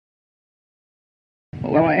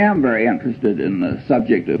Well, I am very interested in the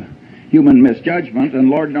subject of human misjudgment, and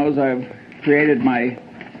Lord knows I've created a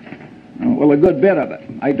good bit of it.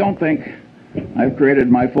 I don't think I've created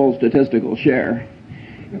my full statistical share,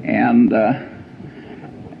 and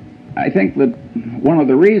I think that one of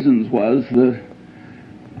the reasons was that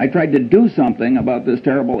I tried to do something about this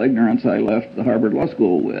terrible ignorance I left the Harvard Law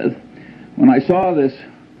School with when I saw this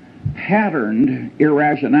patterned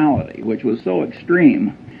irrationality, which was so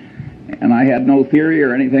extreme, and I had no theory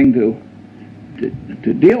or anything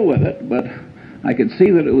to deal with it, but I could see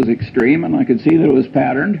that it was extreme and I could see that it was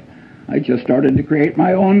patterned. I just started to create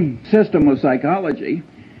my own system of psychology,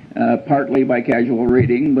 partly by casual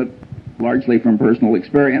reading, but largely from personal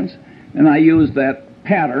experience, and I used that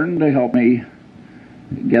pattern to help me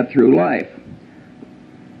get through life.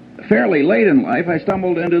 Fairly late in life, I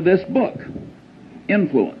stumbled into this book,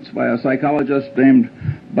 Influence, by a psychologist named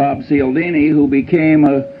Bob Cialdini, who became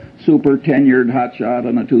a super tenured hotshot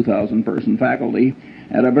on a 2,000-person faculty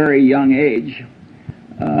at a very young age.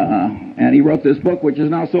 And he wrote this book, which has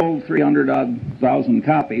now sold 300,000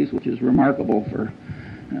 copies, which is remarkable for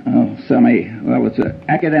it's an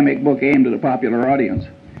academic book aimed at a popular audience.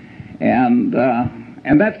 And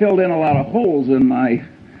that filled in a lot of holes in my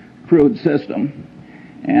crude system.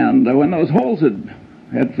 And when those holes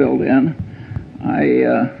had filled in,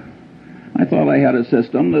 I thought I had a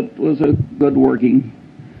system that was a good working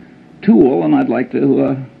tool, and I'd like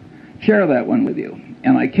to share that one with you.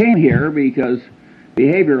 And I came here because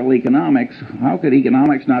behavioral economics, how could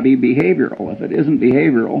economics not be behavioral? If it isn't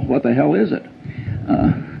behavioral, what the hell is it?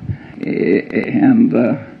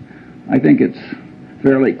 I think it's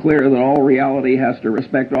fairly clear that all reality has to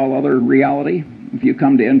respect all other reality. If you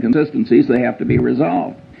come to inconsistencies, they have to be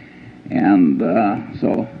resolved. And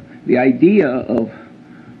so the idea of,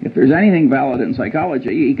 if there's anything valid in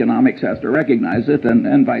psychology, economics has to recognize it,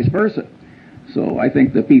 and vice versa. So I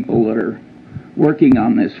think the people that are working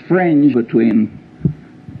on this fringe between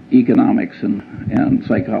economics and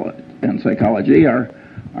psychology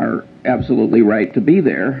are absolutely right to be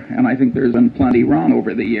there, and I think there's been plenty wrong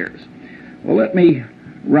over the years. Well, let me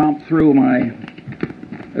romp through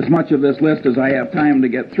as much of this list as I have time to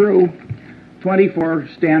get through. 24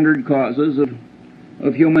 standard causes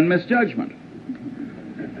of human misjudgment.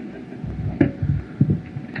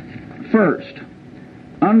 First,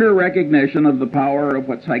 under recognition of the power of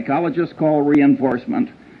what psychologists call reinforcement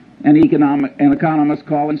and economists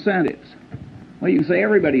call incentives. Well, you say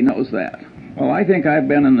everybody knows that. Well, I think I've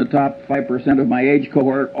been in the top 5% of my age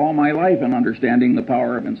cohort all my life in understanding the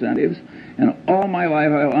power of incentives, and all my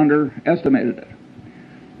life I've underestimated it.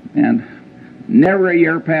 And never a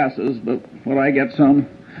year passes but when I get some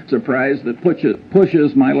surprise that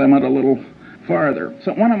pushes my limit a little farther.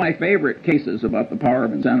 So one of my favorite cases about the power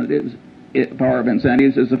of incentives is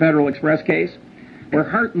the Federal Express case, where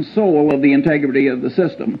heart and soul of the integrity of the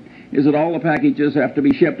system is that all the packages have to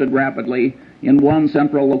be shifted rapidly in one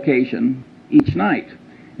central location each night.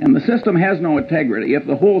 And the system has no integrity if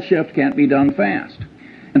the whole shift can't be done fast.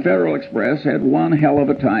 And Federal Express had one hell of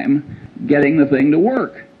a time getting the thing to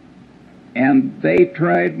work. And they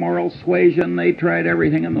tried moral suasion, they tried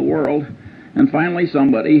everything in the world, and finally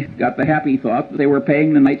somebody got the happy thought that they were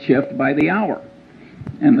paying the night shift by the hour,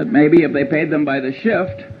 and that maybe if they paid them by the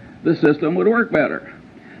shift, the system would work better.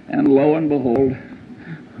 And lo and behold,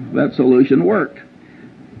 that solution worked.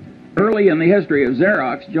 Early in the history of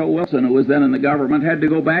Xerox, Joe Wilson, who was then in the government, had to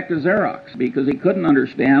go back to Xerox because he couldn't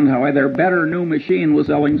understand how their better new machine was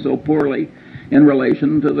selling so poorly in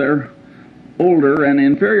relation to their older and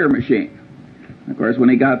inferior machine. Of course, when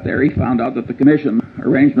he got there, he found out that the commission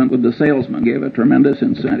arrangement with the salesman gave a tremendous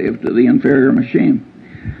incentive to the inferior machine.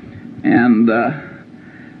 And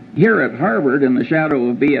here at Harvard, in the shadow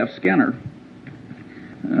of B.F. Skinner,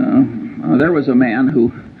 there was a man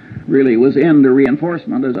who really was into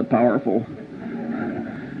reinforcement as a powerful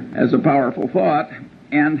thought.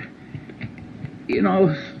 And,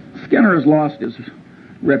 Skinner has lost his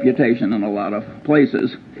reputation in a lot of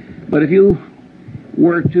places. But if you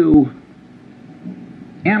were to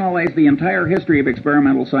analyze the entire history of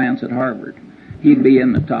experimental science at Harvard, he'd be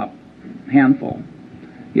in the top handful.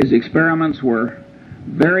 His experiments were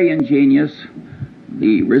very ingenious,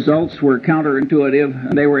 the results were counterintuitive,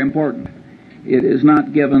 and they were important. It is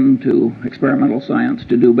not given to experimental science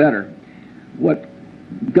to do better. What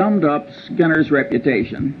gummed up Skinner's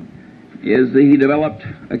reputation is that he developed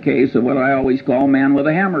a case of what I always call man with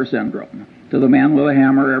a hammer syndrome. To the man with a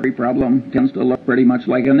hammer, every problem tends to look pretty much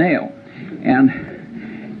like a nail.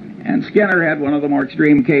 And Skinner had one of the more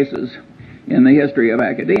extreme cases in the history of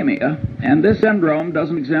academia, and this syndrome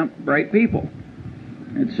doesn't exempt bright people.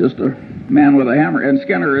 It's just a man with a hammer. And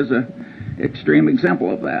Skinner is extreme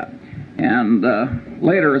example of that. And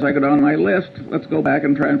later, as I go down my list, let's go back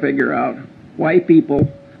and try and figure out why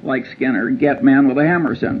people like Skinner get man with a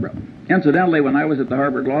hammer syndrome. Incidentally, when I was at the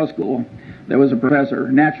Harvard Law School, there was a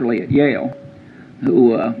professor, naturally at Yale, who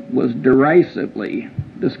was derisively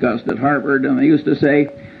discussed at Harvard, and they used to say,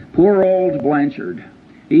 "Poor old Blanchard,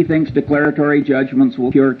 he thinks declaratory judgments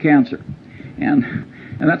will cure cancer." And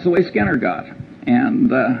that's the way Skinner got. And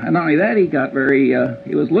not only that, he got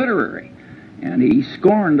he was literary. And he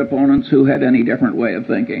scorned opponents who had any different way of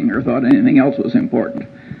thinking or thought anything else was important.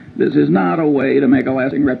 This is not a way to make a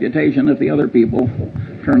lasting reputation if the other people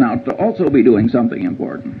turn out to also be doing something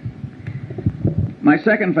important. My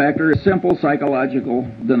second factor is simple psychological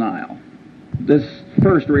denial. This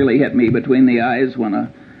first really hit me between the eyes when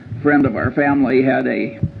a friend of our family had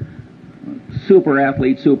a super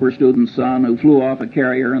athlete, super student son who flew off a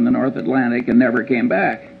carrier in the North Atlantic and never came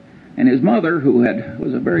back. And his mother, who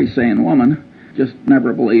was a very sane woman, just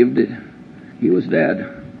never believed he was dead.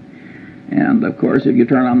 And of course, if you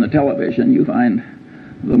turn on the television, you find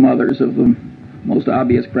the mothers of the most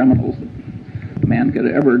obvious criminals that man could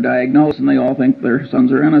ever diagnose, and they all think their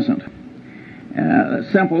sons are innocent.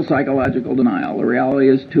 Simple psychological denial. The reality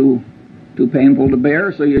is too painful to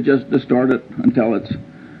bear, so you just distort it until it's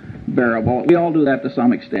bearable. We all do that to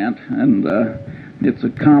some extent, and it's a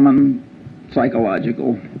common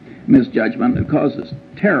psychological misjudgment that causes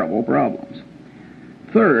terrible problems.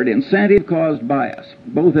 Third, incentive-caused bias,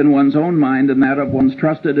 both in one's own mind and that of one's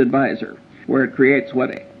trusted advisor, where it creates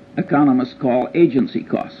what economists call agency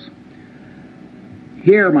costs.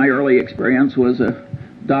 Here, my early experience was a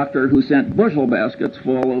doctor who sent bushel baskets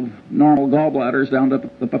full of normal gallbladders down to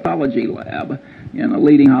the pathology lab in a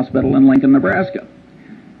leading hospital in Lincoln, Nebraska.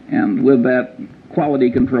 And with that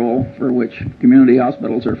quality control for which community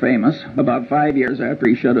hospitals are famous, about 5 years after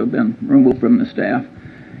he should have been removed from the staff,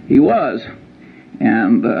 he was.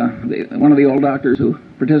 And one of the old doctors who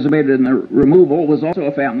participated in the removal was also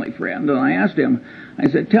a family friend. And I asked him, I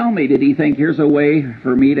said, "Tell me, did he think here's a way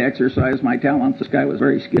for me to exercise my talents?" This guy was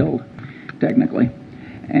very skilled, technically,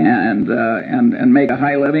 and make a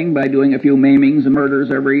high living by doing a few maimings and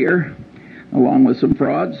murders every year, along with some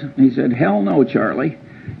frauds. He said, "Hell no, Charlie."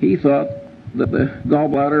 He thought that the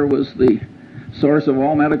gallbladder was the source of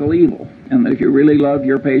all medical evil, and that if you really loved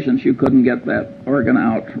your patients, you couldn't get that organ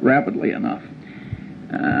out rapidly enough.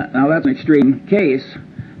 Now, that's an extreme case,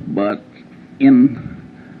 but in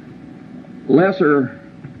lesser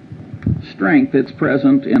strength, it's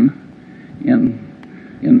present in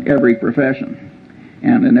every profession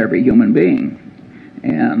and in every human being,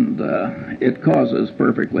 and it causes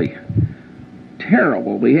perfectly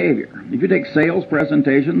terrible behavior. If you take sales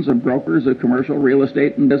presentations of brokers of commercial real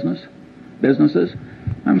estate and businesses,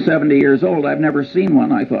 I'm 70 years old. I've never seen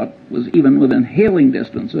one I thought was even within hailing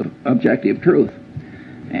distance of objective truth.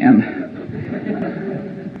 And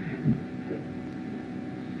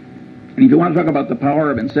if you want to talk about the power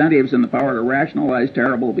of incentives and the power to rationalize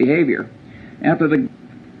terrible behavior, after the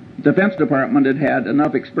Defense Department had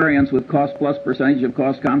enough experience with cost-plus percentage of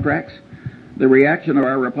cost contracts, the reaction of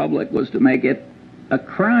our republic was to make it a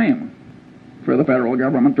crime for the federal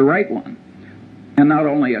government to write one. And not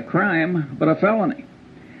only a crime, but a felony.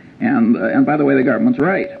 And by the way, the government's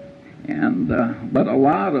right. But a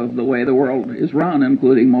lot of the way the world is run,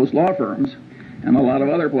 including most law firms and a lot of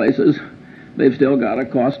other places, they've still got a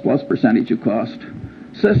cost-plus percentage of cost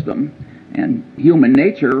system. And human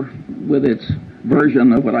nature, with its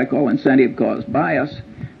version of what I call incentive-caused bias,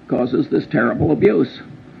 causes this terrible abuse.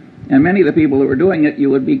 And many of the people who are doing it, you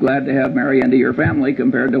would be glad to have marry into your family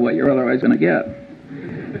compared to what you're otherwise going to get.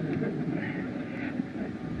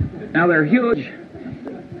 Now, there are huge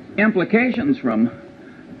implications from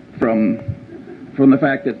the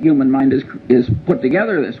fact that human mind is put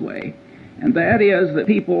together this way, and that is that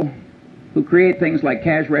people who create things like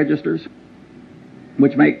cash registers,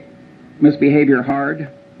 which make misbehavior hard,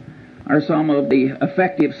 are some of the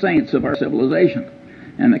effective saints of our civilization.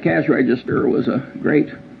 And the cash register was a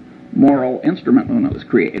great moral instrument when it was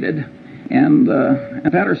created, and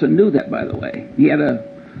Patterson knew that, by the way. He had a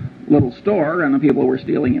little store, and the people were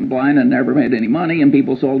stealing him blind and never made any money, and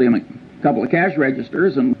people sold him a couple of cash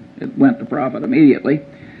registers, and it went to profit immediately.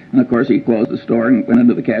 And of course, he closed the store and went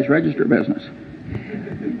into the cash register business,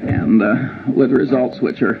 and with results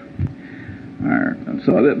which are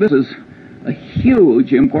so this is a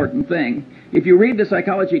huge important thing. If you read the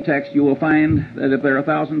psychology text, you will find that if they're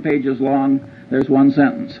 1,000 pages long, there's one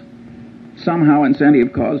sentence. Somehow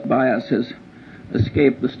incentive-caused bias has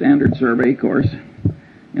escaped the standard survey course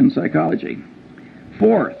in psychology.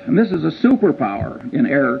 Fourth, and this is a superpower in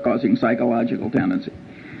error-causing psychological tendency,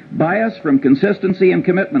 Bias from consistency and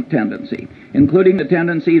commitment tendency, including the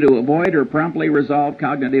tendency to avoid or promptly resolve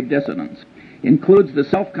cognitive dissonance. Includes the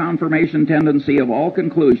self-confirmation tendency of all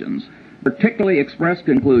conclusions, particularly expressed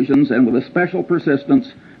conclusions, and with a special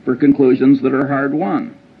persistence for conclusions that are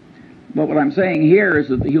hard-won. But what I'm saying here is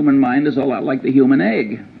that the human mind is a lot like the human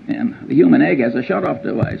egg. And the human egg has a shut-off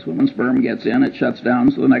device. When one sperm gets in, it shuts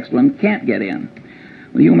down so the next one can't get in.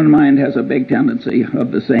 The human mind has a big tendency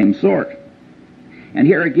of the same sort. And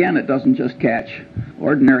here again, it doesn't just catch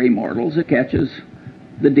ordinary mortals, it catches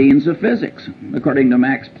the deans of physics. According to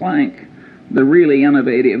Max Planck, the really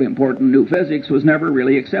innovative, important new physics was never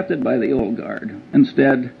really accepted by the old guard.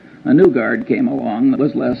 Instead, a new guard came along that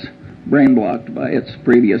was less brain-blocked by its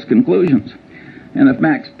previous conclusions. And if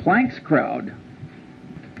Max Planck's crowd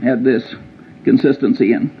had this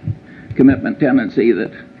consistency and commitment tendency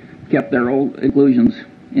that kept their old conclusions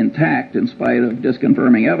intact in spite of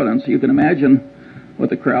disconfirming evidence, you can imagine what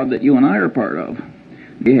the crowd that you and I are part of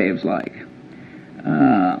behaves like.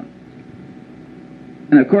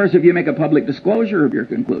 And of course, if you make a public disclosure of your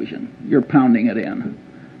conclusion, you're pounding it in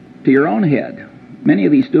to your own head. Many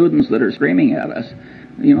of these students that are screaming at us,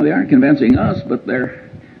 they aren't convincing us, but they're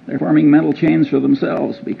forming mental chains for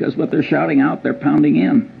themselves, because what they're shouting out, they're pounding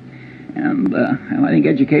in. And I think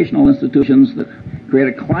educational institutions that create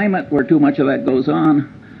a climate where too much of that goes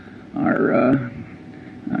on are,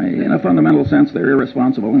 in a fundamental sense, they're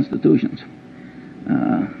irresponsible institutions.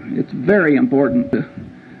 It's very important to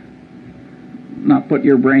not put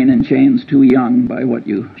your brain in chains too young by what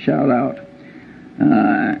you shout out.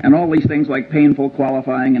 And all these things like painful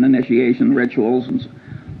qualifying and initiation rituals, and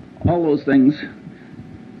all those things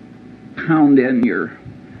pound in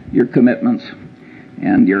your commitments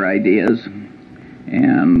and your ideas.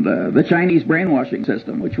 And the Chinese brainwashing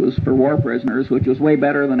system, which was for war prisoners, which was way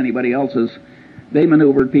better than anybody else's, they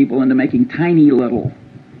maneuvered people into making tiny little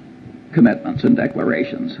commitments and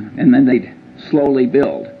declarations, and then they'd slowly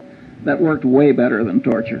build. That worked way better than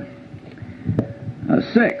torture.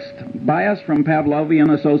 Sixth, bias from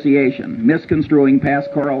Pavlovian association, misconstruing past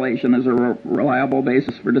correlation as a reliable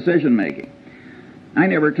basis for decision making. I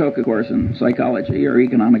never took a course in psychology or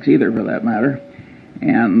economics either, for that matter,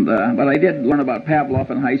 but I did learn about Pavlov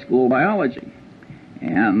in high school biology,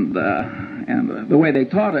 and the way they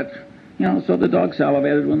taught it, so the dog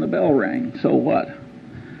salivated when the bell rang. So what?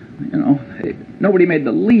 Nobody made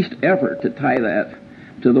the least effort to tie that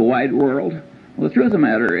to the wide world. Well, the truth of the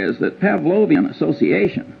matter is that Pavlovian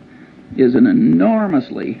association is an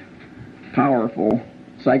enormously powerful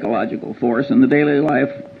psychological force in the daily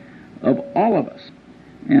life of all of us.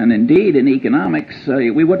 And indeed, in economics,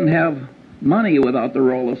 we wouldn't have money without the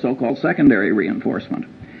role of so-called secondary reinforcement,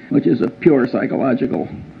 which is a pure psychological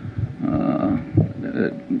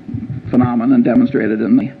phenomenon demonstrated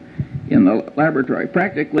in the laboratory.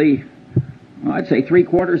 Practically, I'd say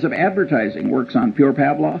 3/4 of advertising works on pure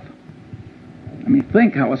Pavlov. I mean,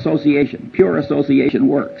 think how pure association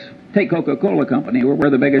works. Take Coca-Cola Company, where we're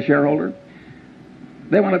the biggest shareholder.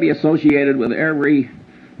 They want to be associated with every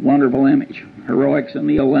wonderful image. Heroics in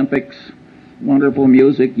the Olympics, wonderful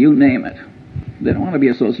music, you name it. They don't want to be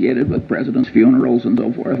associated with presidents' funerals and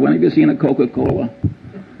so forth. When have you seen a Coca-Cola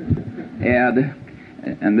ad?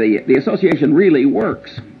 And the association really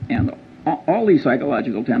works. And all these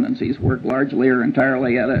psychological tendencies work largely or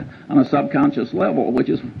entirely on a subconscious level,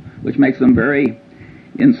 which makes them very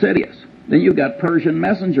insidious. Then you've got Persian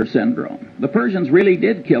messenger syndrome. The Persians really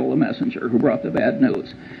did kill the messenger who brought the bad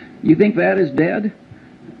news. You think that is dead?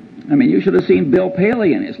 I mean, you should have seen Bill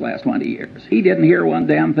Paley in his last 20 years. He didn't hear one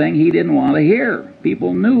damn thing he didn't want to hear.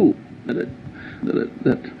 People knew that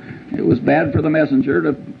it was bad for the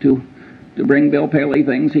messenger to bring Bill Paley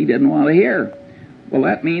things he didn't want to hear. Well,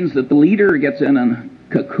 that means that the leader gets in a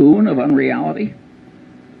cocoon of unreality.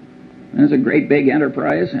 And it's a great big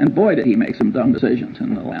enterprise, and boy, did he make some dumb decisions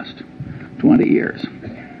in the last 20 years.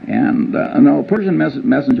 And no, Persian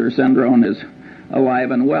messenger syndrome is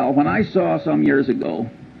alive and well. When I saw some years ago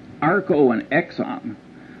Arco and Exxon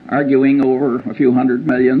arguing over a few hundred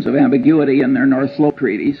millions of ambiguity in their North Slope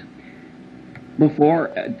treaties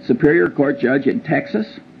before a Superior Court judge in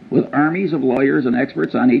Texas with armies of lawyers and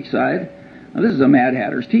experts on each side. Now, this is a Mad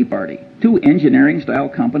Hatter's Tea Party. Two engineering-style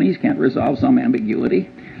companies can't resolve some ambiguity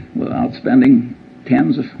without spending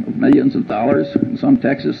tens of millions of dollars in some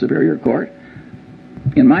Texas Superior Court.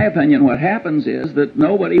 In my opinion, what happens is that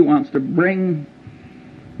nobody wants to bring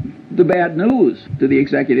the bad news to the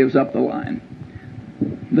executives up the line.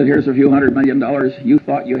 That here's a few $100 million you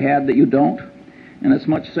thought you had that you don't. And it's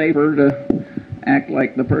much safer to act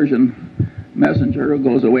like the Persian messenger who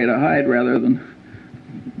goes away to hide rather than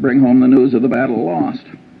bring home the news of the battle lost.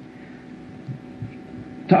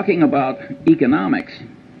 talking about economics,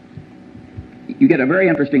 you get a very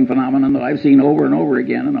interesting phenomenon that I've seen over and over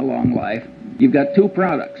again in a long life. You've got two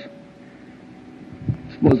products.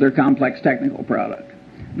 Suppose they're complex technical product.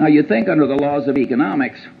 Now you think under the laws of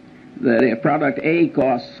economics that if product A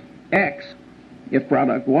costs X, if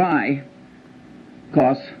product Y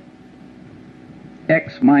costs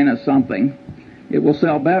X minus something, it will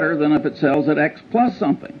sell better than if it sells at X plus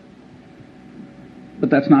something. But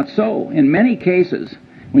that's not so. In many cases,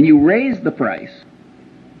 when you raise the price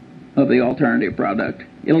of the alternative product,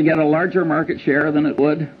 it'll get a larger market share than it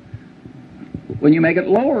would when you make it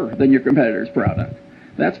lower than your competitor's product.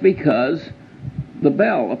 That's because the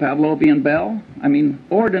bell, the Pavlovian bell,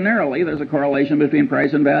 ordinarily there's a correlation between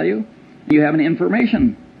price and value. You have an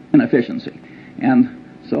information inefficiency.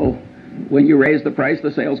 And so when you raise the price,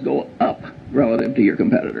 the sales go up relative to your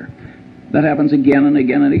competitor. That happens again and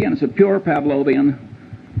again and again. It's a pure Pavlovian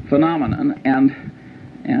phenomenon, and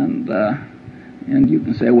you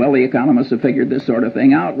can say, well, the economists have figured this sort of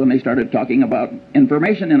thing out when they started talking about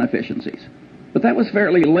information inefficiencies. But that was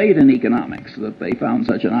fairly late in economics that they found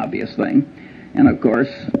such an obvious thing. And of course,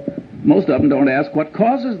 most of them don't ask what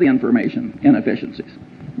causes the information inefficiencies.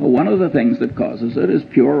 Well, one of the things that causes it is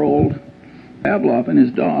pure old Pavlov and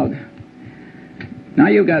his dog. Now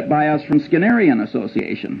you've got bias from Skinnerian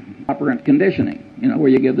association, operant conditioning, where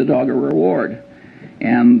you give the dog a reward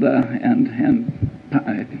and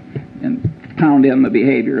pound in the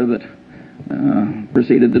behavior that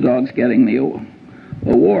preceded the dog's getting the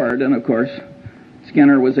award. And of course,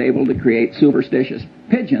 Skinner was able to create superstitious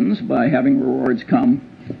pigeons by having rewards come,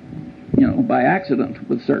 by accident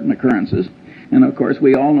with certain occurrences. And of course,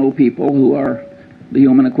 we all know people who are the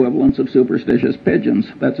human equivalents of superstitious pigeons.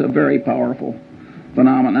 That's a very powerful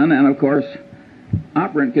phenomenon. And of course,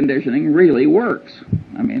 operant conditioning really works.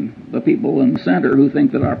 The people in the center who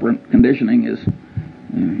think that operant conditioning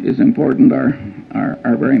is important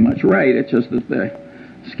are very much right. It's just that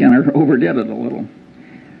Skinner overdid it a little.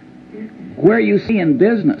 Where you see in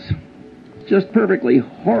business just perfectly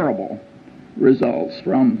horrible results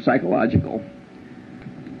from psychologically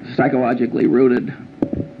rooted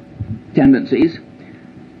tendencies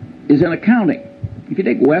is in accounting. If you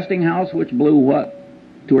take Westinghouse, which blew $2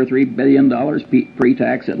 or $3 billion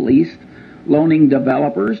pre-tax at least, loaning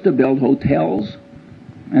developers to build hotels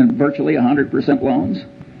and virtually 100% loans.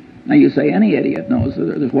 Now you say any idiot knows that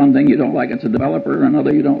there's one thing you don't like, it's a developer, and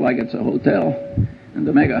another you don't like, it's a hotel. And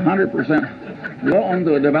to make 100% loan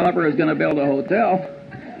to a developer who's going to build a hotel.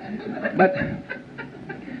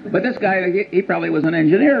 But this guy, he probably was an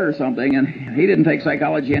engineer or something, and he didn't take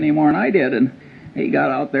psychology any more than I did, and he got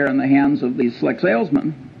out there in the hands of these slick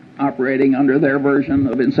salesmen operating under their version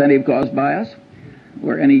of incentive cost bias,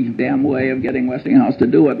 where any damn way of getting Westinghouse to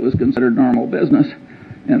do it was considered normal business,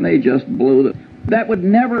 and they just blew it. That would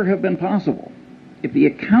never have been possible if the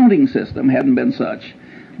accounting system hadn't been such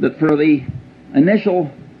that for the initial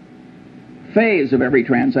phase of every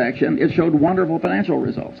transaction, it showed wonderful financial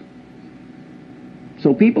results.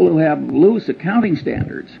 So people who have loose accounting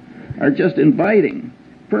standards are just inviting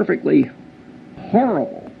perfectly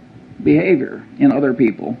horrible behavior in other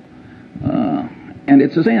people, and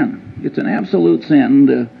it's a sin. It's an absolute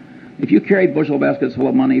sin. If you carried bushel baskets full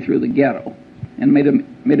of money through the ghetto and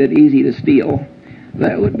made it easy to steal,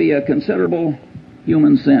 that would be a considerable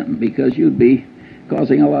human sin, because you'd be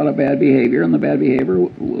causing a lot of bad behavior, and the bad behavior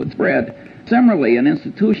would spread. Similarly, an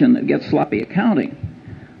institution that gets sloppy accounting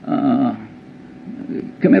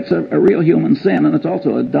commits a real human sin, and it's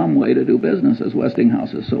also a dumb way to do business, as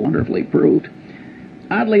Westinghouse has so wonderfully proved.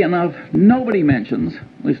 Oddly enough, nobody mentions,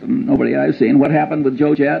 at least nobody I've seen, what happened with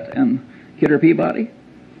Joe Jett and Kidder Peabody.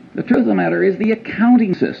 The truth of the matter is the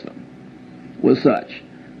accounting system was such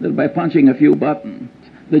that by punching a few buttons,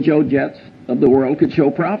 the Joe Jetts of the world could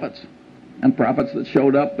show profits, and profits that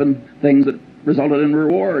showed up in things that resulted in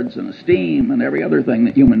rewards and esteem and every other thing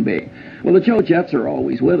that human being. Well, the Joe Jetts are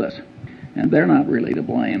always with us, and they're not really to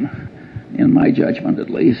blame, in my judgment at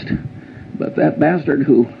least. But that bastard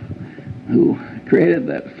who created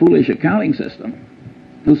that foolish accounting system,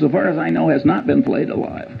 who so far as I know has not been flayed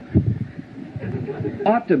alive,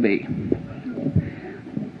 ought to be.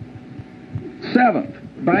 Seventh,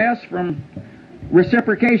 bias from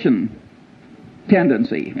reciprocation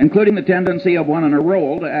tendency, including the tendency of one in a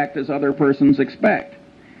role to act as other persons expect.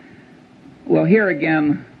 Well, here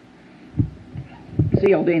again,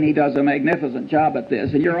 Cialdini does a magnificent job at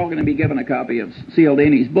this, and you're all going to be given a copy of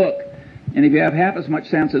Cialdini's book. And if you have half as much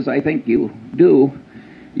sense as I think you do,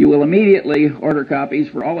 you will immediately order copies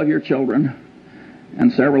for all of your children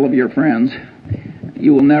and several of your friends.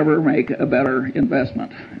 You will never make a better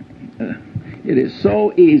investment. It is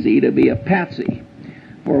so easy to be a patsy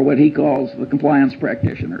for what he calls the compliance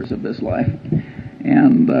practitioners of this life.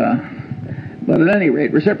 And but at any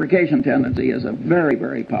rate, reciprocation tendency is a very,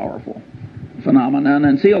 very powerful phenomenon,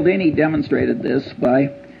 and Cialdini demonstrated this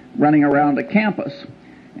by running around a campus,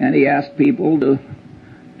 and he asked people to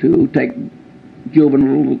take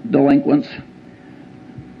juvenile delinquents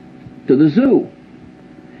to the zoo.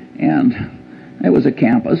 And it was a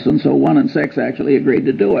campus, and so 1 in 6 actually agreed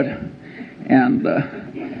to do it. And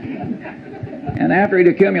after he'd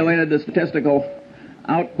accumulated the statistical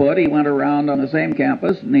output, he went around on the same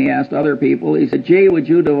campus, and he asked other people, he said, gee, would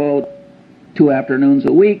you devote 2 afternoons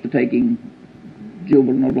a week to taking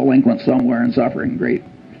juvenile delinquents somewhere and suffering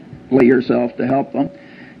greatly yourself to help them?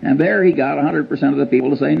 And there he got 100% of the people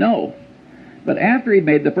to say no. But after he'd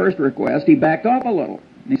made the first request, he backed off a little.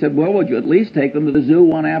 He said, well, would you at least take them to the zoo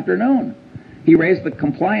 1 afternoon? He raised the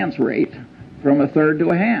compliance rate from 1/3 to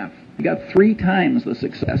 1/2. He got 3 times the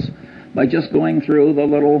success by just going through the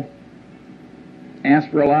little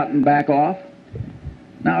ask for a lot and back off.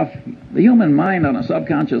 Now, if the human mind on a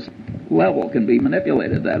subconscious level can be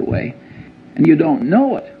manipulated that way, and you don't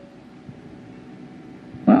know it,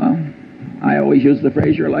 well, I always use the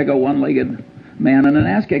phrase, you're like a one-legged man in an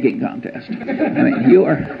ass-kicking contest.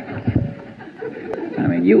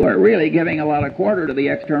 You are really giving a lot of quarter to the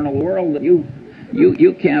external world that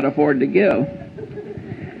you can't afford to give.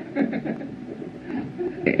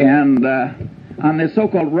 And on this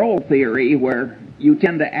so-called role theory, where you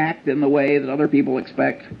tend to act in the way that other people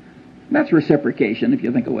expect, that's reciprocation, if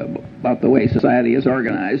you think about the way society is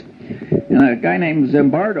organized. And a guy named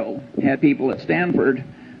Zimbardo had people at Stanford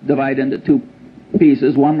divide into 2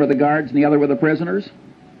 pieces. One were the guards and the other were the prisoners.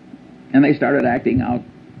 And they started acting out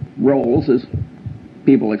roles as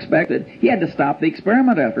people expected. He had to stop the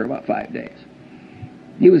experiment after about 5 days.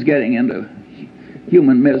 He was getting into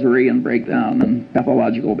human misery and breakdown and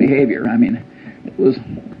pathological behavior. I mean, it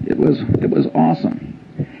was awesome.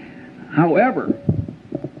 However,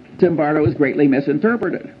 Zimbardo is greatly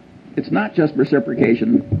misinterpreted. It's not just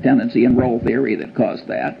reciprocation tendency and role theory that caused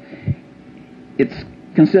that. It's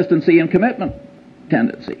consistency and commitment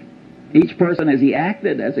tendency. Each person, as he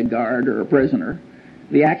acted as a guard or a prisoner,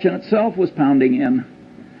 the action itself was pounding in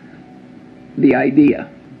the idea.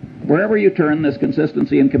 Wherever you turn, this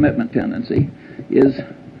consistency and commitment tendency is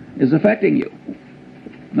affecting you.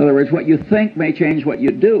 In other words, what you think may change what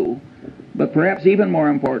you do, but perhaps even more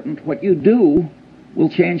important, what you do will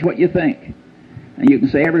change what you think. And you can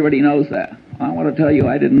say everybody knows that. I want to tell you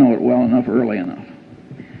I didn't know it well enough early enough.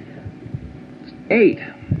 8.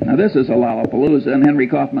 Now this is a Lollapalooza, and Henry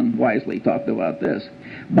Kaufman wisely talked about this.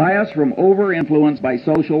 Bias from over-influence by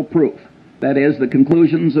social proof, that is, the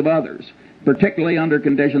conclusions of others, particularly under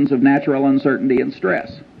conditions of natural uncertainty and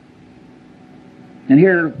stress. And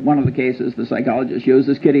here, one of the cases the psychologist used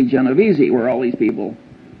is Kitty Genovese, where all these people,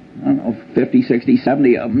 I don't know, 50, 60,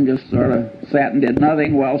 70 of them just sort of sat and did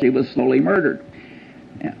nothing while she was slowly murdered.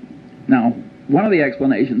 Now, one of the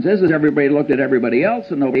explanations is everybody looked at everybody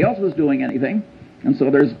else and nobody else was doing anything, and so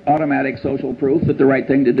there's automatic social proof that the right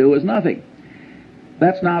thing to do is nothing.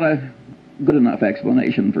 That's not a good enough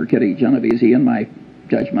explanation for Kitty Genovese, in my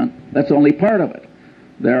judgment. That's only part of it.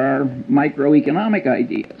 There are microeconomic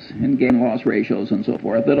ideas in gain-loss ratios and so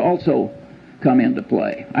forth that also come into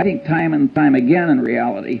play. I think time and time again in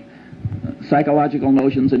reality, psychological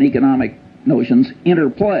notions and economic notions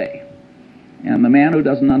interplay. And the man who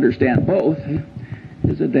doesn't understand both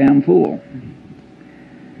is a damn fool.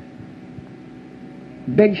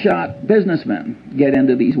 Big shot businessmen get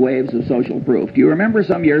into these waves of social proof. Do you remember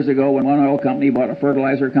some years ago when one oil company bought a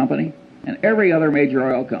fertilizer company? And every other major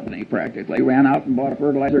oil company practically ran out and bought a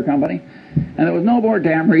fertilizer company. And there was no more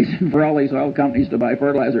damn reason for all these oil companies to buy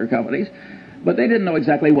fertilizer companies. But they didn't know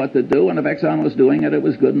exactly what to do, and if Exxon was doing it, it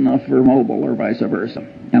was good enough for Mobil or vice versa.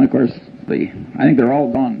 And of course, I think they're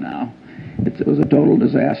all gone now. It was a total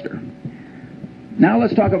disaster. Now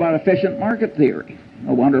let's talk about efficient market theory,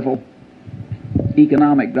 a wonderful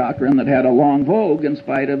economic doctrine that had a long vogue in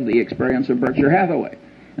spite of the experience of Berkshire Hathaway.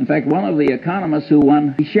 In fact, one of the economists who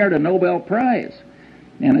won, he shared a Nobel Prize.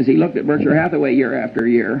 And as he looked at Berkshire Hathaway year after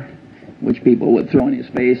year, which people would throw in his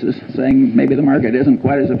face as saying maybe the market isn't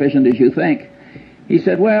quite as efficient as you think, he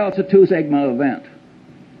said, well, it's a 2 sigma event.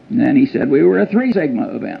 And then he said we were a 3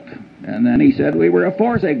 sigma event. And then he said we were a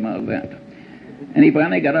 4 sigma event. And he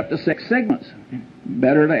finally got up to 6 sigmas.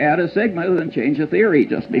 Better to add a sigma than change a theory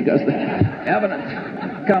just because the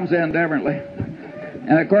evidence comes in differently.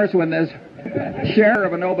 And of course, when this share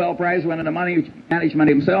of a Nobel Prize went into money management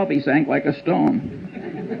himself, he sank like a stone.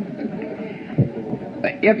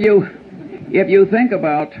 If you think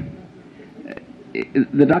about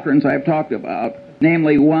the doctrines I've talked about,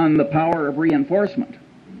 namely, 1, the power of reinforcement.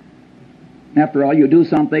 After all, you do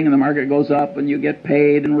something and the market goes up and you get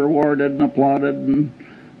paid and rewarded and applauded and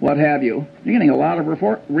what have you. You're getting a lot of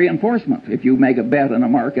reinforcement if you make a bet in a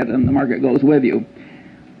market and the market goes with you.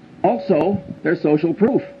 Also, there's social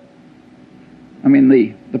proof. I mean,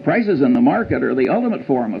 the prices in the market are the ultimate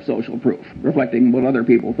form of social proof, reflecting what other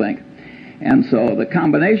people think. And so the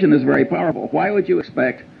combination is very powerful. Why would you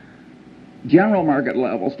expect general market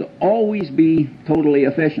levels to always be totally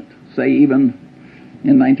efficient, say even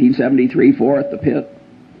in 1973-4 at the pit,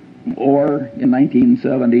 or in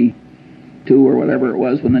 1972 or whatever it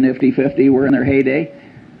was when the Nifty 50 were in their heyday?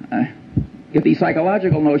 If these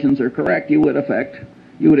psychological notions are correct, you would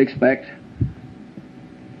expect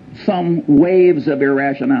some waves of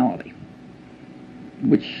irrationality,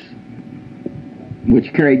 which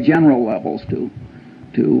carry general levels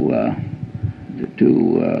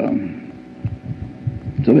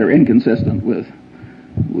so they're inconsistent with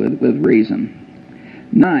reason.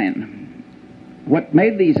 9. What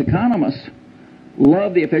made these economists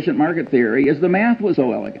love the efficient market theory is the math was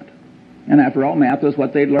so elegant. And after all, math was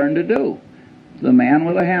what they'd learned to do. The man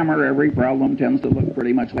with a hammer, every problem tends to look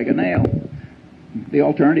pretty much like a nail. The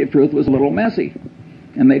alternative truth was a little messy.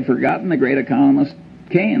 And they'd forgotten the great economist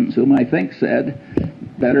Keynes, whom I think said,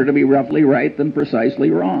 better to be roughly right than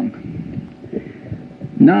precisely wrong.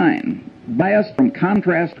 9. Bias from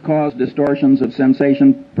contrast cause distortions of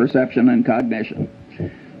sensation, perception, and cognition.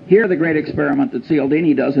 Here, the great experiment that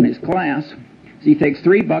Cialdini does in his class is he takes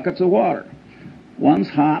 3 buckets of water. One's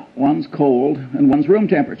hot, one's cold, and one's room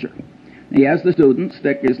temperature. He has the student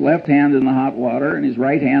stick his left hand in the hot water and his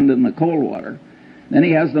right hand in the cold water. Then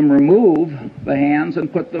he has them remove the hands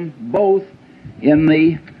and put them both in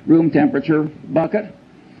the room temperature bucket.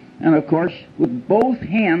 And of course, with both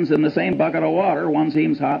hands in the same bucket of water, one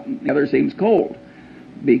seems hot and the other seems cold,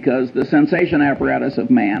 because the sensation apparatus of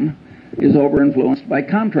man is over-influenced by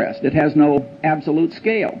contrast. It has no absolute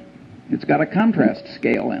scale. It's got a contrast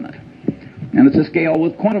scale in it. And it's a scale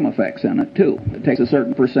with quantum effects in it, too. It takes a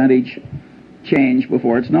certain percentage change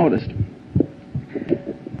before it's noticed.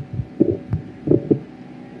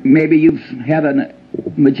 Maybe you've had a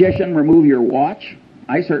magician remove your watch.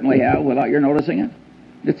 I certainly have, without your noticing it.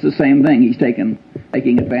 It's the same thing. He's taking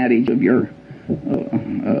advantage of your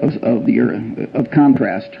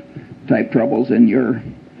contrast type troubles in your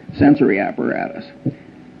sensory apparatus.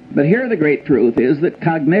 But here the great truth is that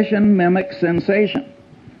cognition mimics sensation,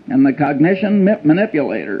 and the cognition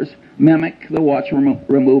manipulators mimic the watch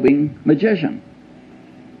removing magician.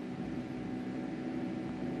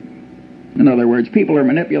 In other words, people are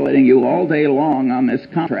manipulating you all day long on this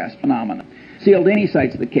contrast phenomenon. Cialdini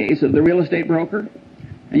cites the case of the real estate broker,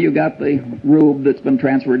 and you got the rube that's been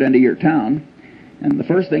transferred into your town, and the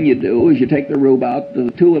first thing you do is you take the rube out to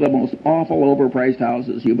 2 of the most awful overpriced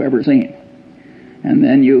houses you've ever seen. And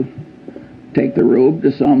then you take the rube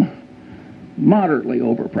to some moderately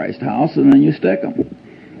overpriced house, and then you stick them.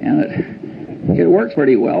 And it works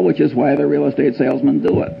pretty well, which is why the real estate salesmen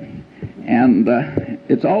do it. And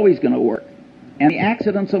it's always going to work. And the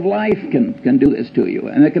accidents of life can do this to you,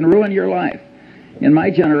 and it can ruin your life. In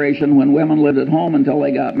my generation, when women lived at home until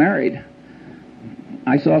they got married,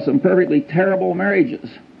 I saw some perfectly terrible marriages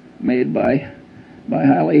made by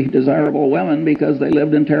highly desirable women because they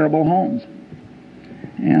lived in terrible homes.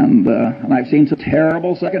 And I've seen some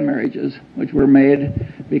terrible second marriages which were made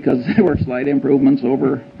because there were slight improvements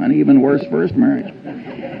over an even worse first marriage.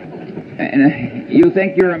 And you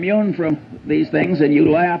think you're immune from these things and you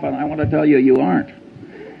laugh, and I want to tell you, you aren't.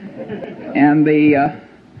 And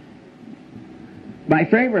my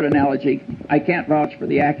favorite analogy, I can't vouch for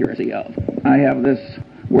the accuracy of. I have this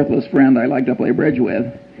worthless friend I like to play bridge with,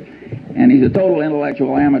 and he's a total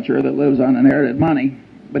intellectual amateur that lives on inherited money.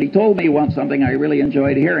 But he told me once something I really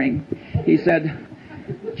enjoyed hearing. He said,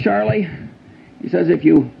 Charlie, he says, if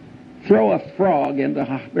you throw a frog into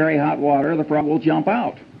very hot water, the frog will jump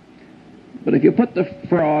out. But if you put the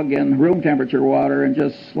frog in room temperature water and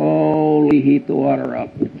just slowly heat the water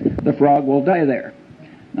up, the frog will die there.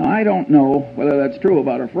 Now, I don't know whether that's true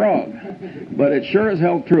about a frog, but it sure as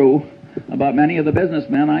hell true about many of the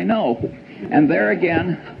businessmen I know. And there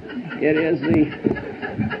again, it is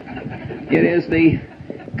the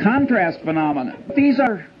contrast phenomenon. These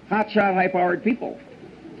are hotshot, high-powered people.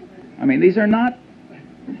 I mean, these are not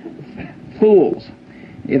fools.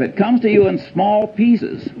 If it comes to you in small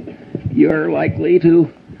pieces, you're likely to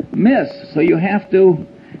miss. So you have to,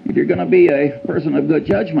 if you're going to be a person of good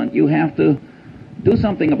judgment, you have to do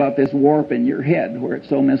something about this warp in your head where it's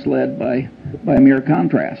so misled by mere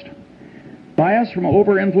contrast. Bias from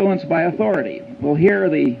over-influence by authority. Well, here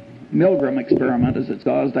the Milgram experiment, as it's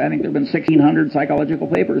caused, I think there have been 1,600 psychological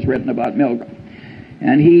papers written about Milgram.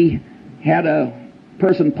 And he had a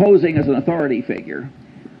person posing as an authority figure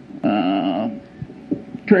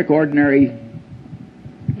trick ordinary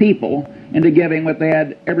people into giving what they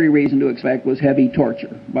had every reason to expect was heavy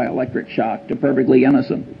torture by electric shock to perfectly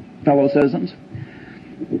innocent fellow citizens.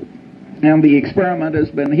 And the experiment has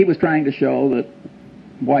been, he was trying to show that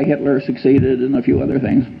why Hitler succeeded and a few other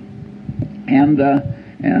things.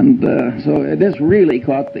 So this really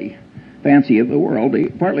caught the fancy of the world.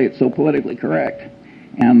 Partly it's so politically correct,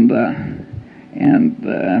 and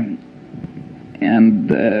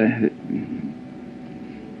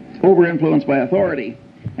over-influenced by authority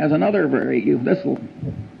has another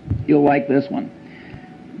you'll like this one.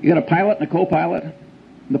 You got a pilot and a co-pilot.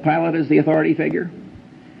 The pilot is the authority figure.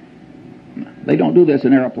 They don't do this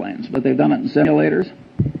in airplanes, but they've done it in simulators.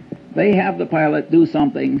 They have the pilot do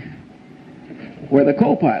something where the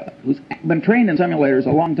co-pilot, who's been trained in simulators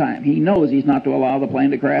a long time, he knows he's not to allow the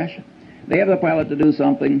plane to crash. They have the pilot to do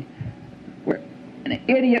something where an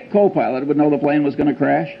idiot co-pilot would know the plane was going to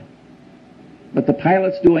crash, but the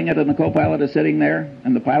pilot's doing it and the co-pilot is sitting there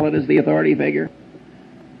and the pilot is the authority figure.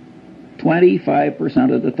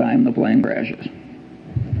 25% of the time the plane crashes.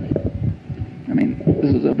 I mean,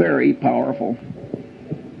 this is a very powerful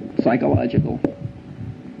psychological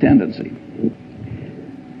tendency.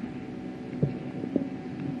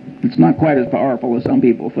 It's not quite as powerful as some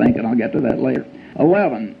people think, and I'll get to that later.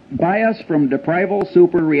 11. Bias from deprival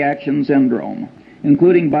superreaction syndrome,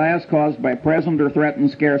 including bias caused by present or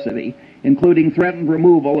threatened scarcity, including threatened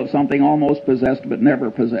removal of something almost possessed but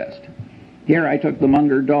never possessed. Here I took the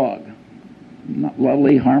Munger dog.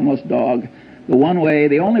 Lovely, harmless dog.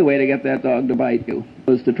 The only way to get that dog to bite you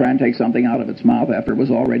was to try and take something out of its mouth after it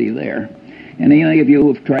was already there. And any of you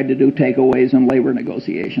who've tried to do takeaways in labor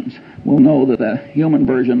negotiations will know that the human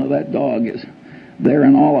version of that dog is there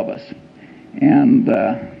in all of us. And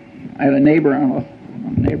I had a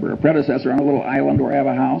predecessor on a little island where I have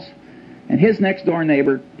a house, and his next door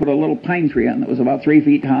neighbor put a little pine tree in that was about 3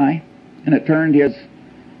 feet high, and it turned his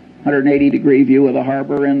 180-degree view of the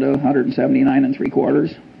harbor into 179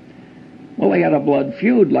 3/4. Well, they had a blood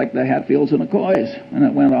feud like the Hatfields and McCoys, and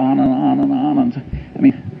it went on and on and on. And I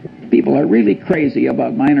mean, people are really crazy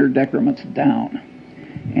about minor decrements down.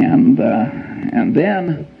 And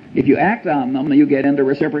then, if you act on them, you get into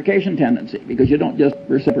reciprocation tendency, because you don't just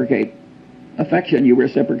reciprocate affection, you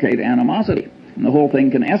reciprocate animosity, and the whole thing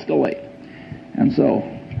can escalate. And so,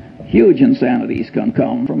 huge insanities can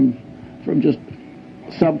come from just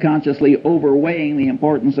subconsciously overweighing the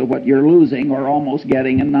importance of what you're losing or almost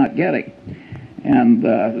getting and not getting. And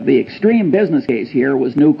the extreme business case here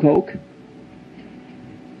was New Coke.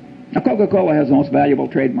 Now, Coca-Cola has the most valuable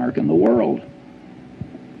trademark in the world.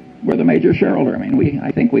 We're the major shareholder. I mean,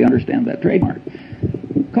 I think we understand that trademark.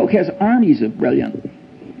 Coke has armies of brilliant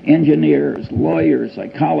engineers, lawyers,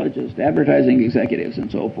 psychologists, advertising executives,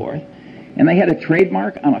 and so forth. And they had a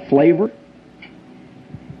trademark on a flavor,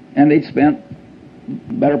 and they'd spent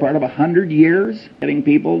the better part of 100 years getting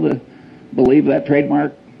people to believe that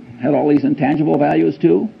trademark had all these intangible values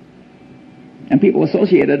too. And people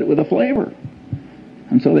associated it with a flavor.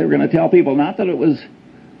 And so they were going to tell people not that it was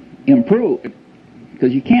improved,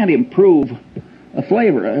 because you can't improve a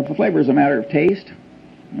flavor. A flavor is a matter of taste.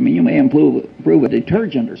 I mean, you may improve a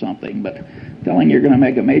detergent or something, but telling you're going to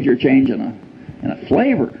make a major change in a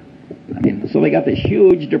flavor. I mean, so they got this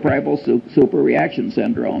huge deprival superreaction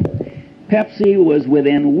syndrome. Pepsi was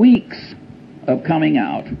within weeks of coming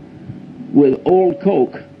out with old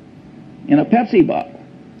Coke in a Pepsi bottle,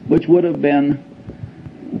 which would have been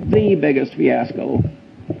the biggest fiasco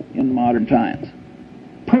in modern times.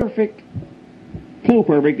 Perfect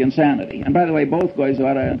insanity. And by the way, both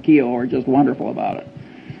Goizueta and Keogh are just wonderful about it.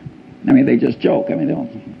 I mean, they just joke. I mean, they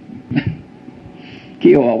don't.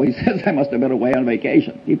 Keogh always says, I must have been away on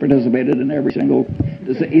vacation. He participated in every single...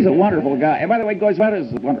 He's a wonderful guy. And by the way, Goizueta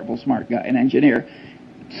is a wonderful, smart guy, an engineer.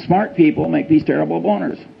 Smart people make these terrible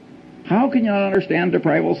boners. How can you not understand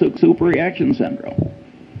deprival superreaction syndrome?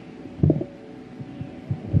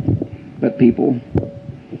 But people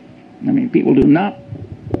do not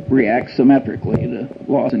react symmetrically to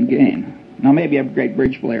loss and gain. Now, maybe a great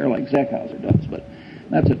bridge player like Zeckhauser does, but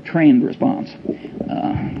that's a trained response.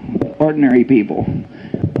 Ordinary people,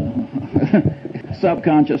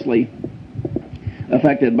 subconsciously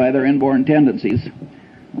affected by their inborn tendencies.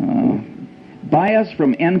 Bias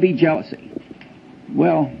from envy, jealousy.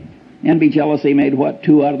 Well, envy, jealousy made what,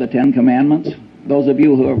 2 out of the 10 commandments? Those of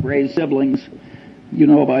you who have raised siblings, you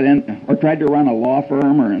know about or tried to run a law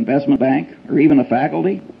firm or investment bank or even a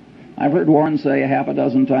faculty. I've heard Warren say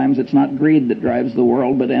 6 times, it's not greed that drives the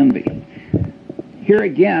world, but envy. Here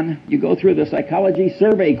again, you go through the psychology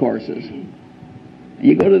survey courses, And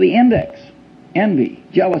you go to the index, envy,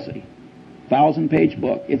 jealousy, 1,000-page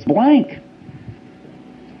book. It's blank.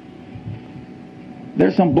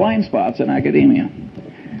 There's some blind spots in academia,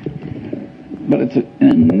 but it's an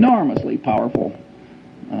enormously powerful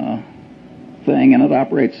thing, and it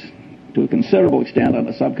operates to a considerable extent on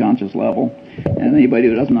a subconscious level. And anybody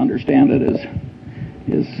who doesn't understand it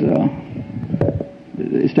is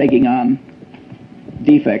taking on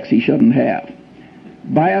defects he shouldn't have.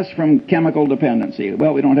 Bias from chemical dependency.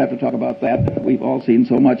 Well, we don't have to talk about that. We've all seen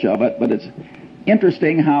so much of it, but it's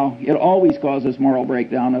interesting how it always causes moral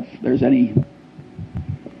breakdown if there's any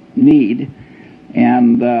need,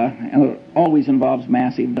 and it always involves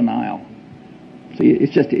massive denial. So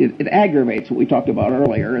it aggravates what we talked about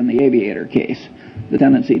earlier in the aviator case, the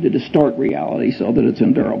tendency to distort reality so that it's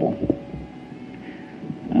endurable.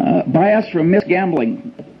 Bias from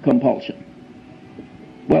misgambling compulsion.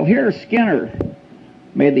 Well, here Skinner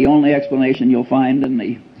made the only explanation you'll find in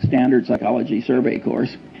the standard psychology survey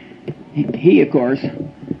course. He, of course,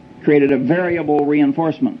 created a variable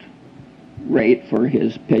reinforcement rate for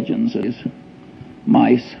his pigeons, his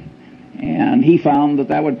mice, and he found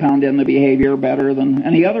that would pound in the behavior better than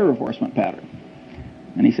any other reinforcement pattern.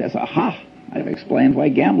 And he says, aha, I've explained why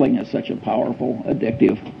gambling is such a powerful,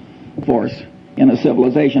 addictive force in a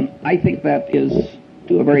civilization. I think that is,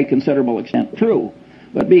 to a very considerable extent, true.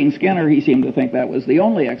 But being Skinner, he seemed to think that was the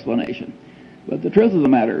only explanation. But the truth of the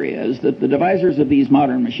matter is that the devisers of these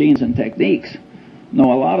modern machines and techniques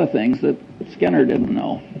know a lot of things that Skinner didn't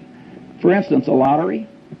know. For instance, a lottery.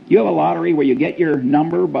 You have a lottery where you get your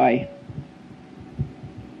number by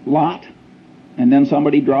lot, and then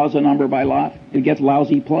somebody draws a number by lot. It gets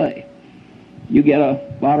lousy play. You get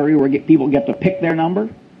a lottery where people get to pick their number.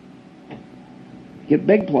 Get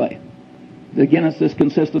big play. Again, it's this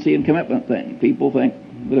consistency and commitment thing. People think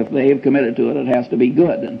that if they've committed to it, it has to be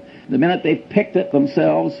good. And the minute they've picked it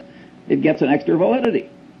themselves, it gets an extra validity.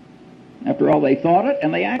 After all, they thought it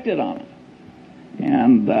and they acted on it.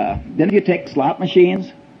 And then if you take slot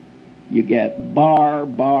machines, you get bar,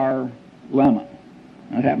 lemon.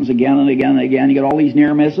 That happens again and again and again. You get all these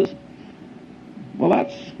near misses. Well,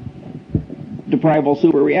 that's deprival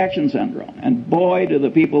superreaction syndrome. And boy, do the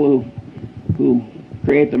people who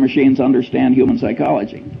create the machines understand human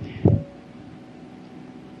psychology.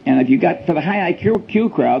 And if you got, for the high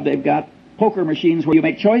IQ crowd, they've got poker machines where you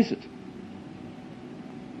make choices.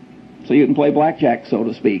 So you can play blackjack, so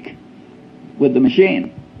to speak, with the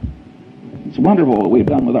machine. It's wonderful what we've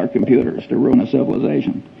done with our computers to ruin a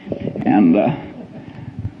civilization. And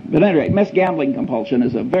but anyway, misgambling compulsion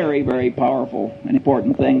is a very, very powerful and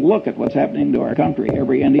important thing. Look at what's happening to our country.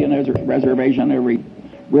 Every Indian reservation, every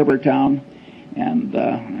river town, and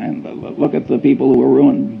look at the people who are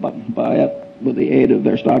ruined by it with the aid of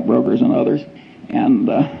their stockbrokers and others. And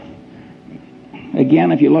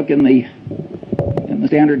again, if you look in the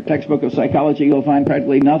standard textbook of psychology, you'll find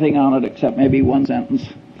practically nothing on it except maybe one sentence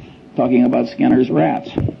talking about Skinner's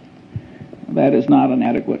rats. That is not an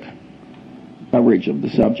adequate coverage of the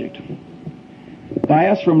subject.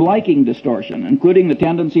 Bias from liking distortion, including the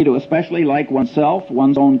tendency to especially like oneself,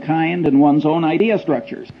 one's own kind, and one's own idea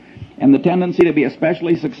structures, and the tendency to be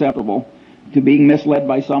especially susceptible to being misled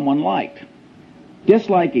by someone liked.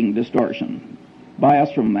 Disliking distortion,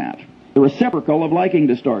 bias from that. The reciprocal of liking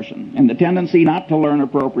distortion, and the tendency not to learn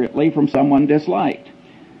appropriately from someone disliked.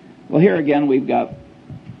 Well, here again we've got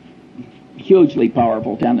hugely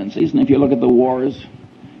powerful tendencies, and if you look at the wars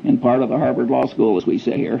in part of the Harvard Law School as we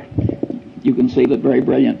sit here, you can see that very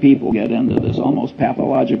brilliant people get into this almost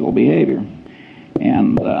pathological behavior.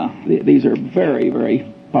 And these are very,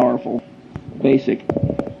 very powerful, basic,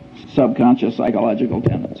 subconscious psychological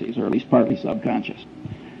tendencies, or at least partly subconscious.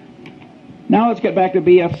 Now let's get back to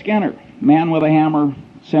B.F. Skinner, man with a hammer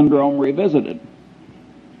syndrome revisited.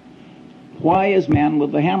 Why is man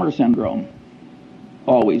with the hammer syndrome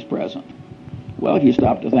always present? Well, if you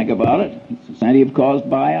stop to think about it, it's plenty of caused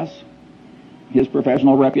bias. His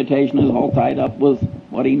professional reputation is all tied up with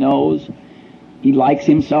what he knows. He likes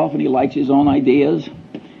himself and he likes his own ideas,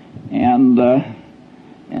 and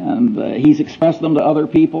he's expressed them to other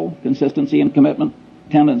people. Consistency and commitment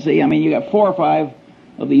tendency. I mean, you got 4 or 5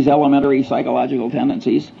 of these elementary psychological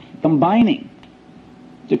tendencies combining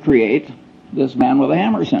to create this man with a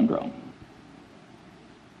hammer syndrome.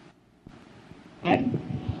 And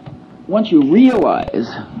once you realize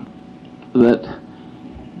that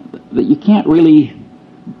you can't really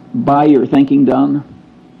buy your thinking done,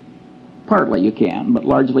 partly you can, but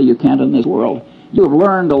largely you can't in this world, you have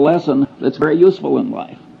learned a lesson that's very useful in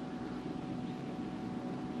life.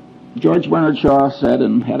 George Bernard Shaw said,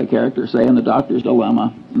 and had a character say in The Doctor's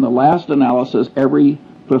Dilemma, in the last analysis, every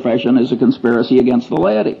profession is a conspiracy against the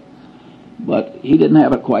laity. But he didn't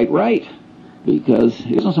have it quite right, because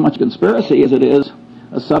it isn't so much a conspiracy as it is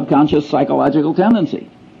a subconscious psychological tendency.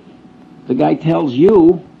 The guy tells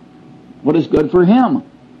you what is good for him.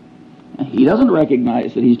 He doesn't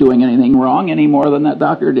recognize that he's doing anything wrong any more than that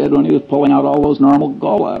doctor did when he was pulling out all those normal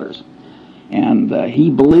gallbladders. And he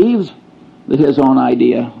believes that his own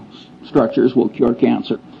idea structures will cure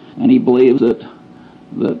cancer. And he believes that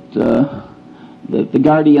the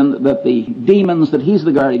demons that he's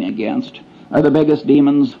the guardian against are the biggest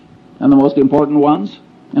demons and the most important ones.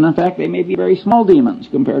 And in fact, they may be very small demons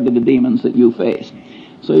compared to the demons that you face.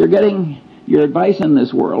 So you're getting your advice in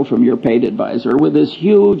this world from your paid advisor with this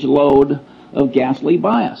huge load of ghastly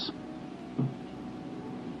bias.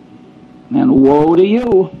 And woe to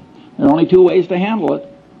you. There are only two ways to handle it.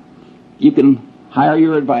 You can hire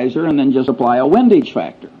your advisor and then just apply a windage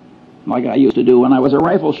factor, like I used to do when I was a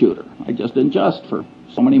rifle shooter. I just adjust for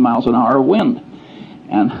so many miles an hour of wind.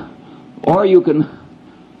 Or you can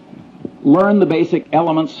learn the basic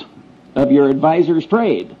elements of your advisor's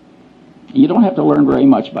trade. You don't have to learn very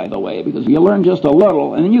much, by the way, because you learn just a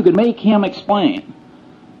little, and then you can make him explain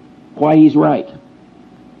why he's right.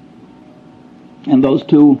 And those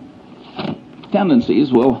two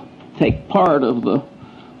tendencies will take part of the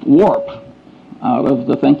warp out of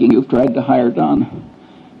the thinking you've tried to hire done.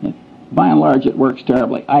 By and large, it works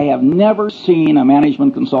terribly. I have never seen a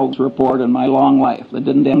management consultant's report in my long life that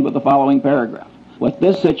didn't end with the following paragraph: what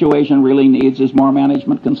this situation really needs is more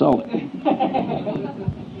management consulting.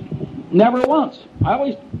 Never once. I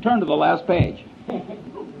always turn to the last page.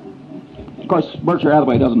 Of course, Berkshire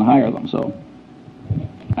Hathaway doesn't hire them, so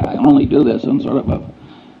I only do this on sort of a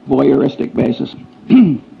voyeuristic basis.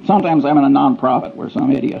 Sometimes I'm in a non-profit where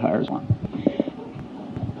some idiot hires one.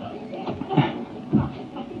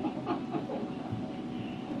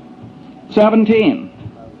 "17.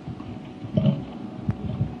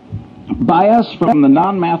 Bias from the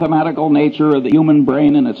non-mathematical nature of the human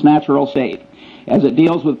brain in its natural state, as it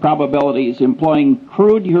deals with probabilities employing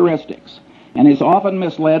crude heuristics, and is often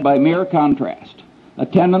misled by mere contrast, a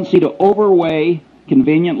tendency to overweigh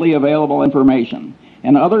conveniently available information,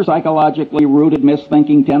 and other psychologically rooted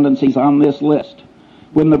misthinking tendencies on this list,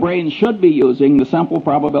 when the brain should be using the simple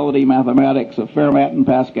probability mathematics of Fermat and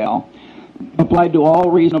Pascal, applied to all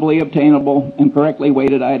reasonably obtainable and correctly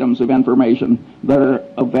weighted items of information that are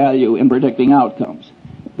of value in predicting outcomes.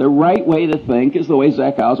 The right way to think is the way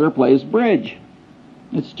Zeckhauser plays bridge.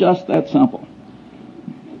 It's just that simple.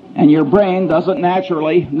 And your brain doesn't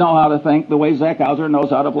naturally know how to think the way Zeckhauser knows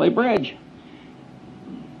how to play bridge.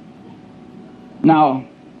 Now,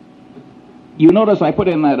 you notice I put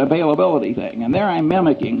in that availability thing, and there I'm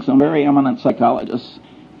mimicking some very eminent psychologists,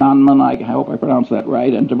 Kahneman, I hope I pronounced that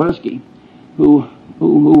right, and Tversky, who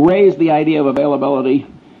raised the idea of availability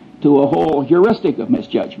to a whole heuristic of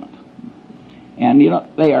misjudgment. And, you know,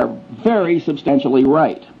 they are very substantially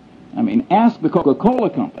right. I mean, ask the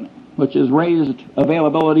Coca-Cola Company, which has raised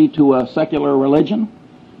availability to a secular religion,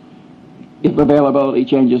 if availability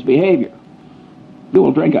changes behavior. You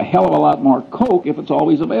will drink a hell of a lot more Coke if it's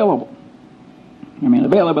always available. I mean,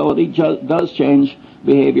 availability does change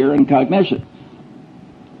behavior and cognition.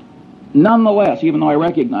 Nonetheless, even though I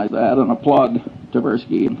recognize that and applaud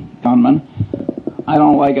Tversky and Kahneman, I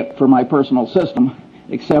don't like it for my personal system,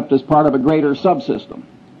 except as part of a greater subsystem,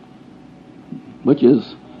 which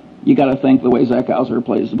is, you got to think the way Zeckhauser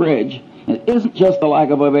plays the bridge. It isn't just the lack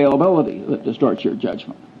of availability that distorts your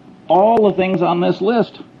judgment. All the things on this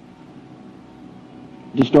list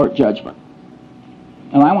distort judgment.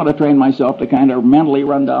 And I want to train myself to kind of mentally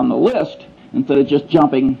run down the list instead of just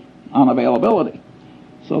jumping on availability.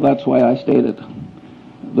 So that's why I state it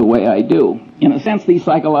the way I do. In a sense, these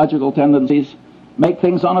psychological tendencies make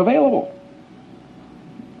things unavailable.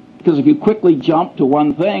 Because if you quickly jump to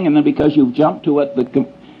one thing, and then because you've jumped to it,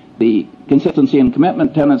 the consistency and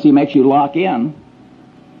commitment tendency makes you lock in,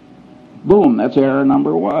 boom, that's error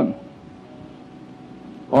number one.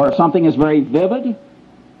 Or if something is very vivid,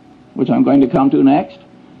 which I'm going to come to next,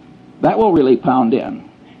 that will really pound in.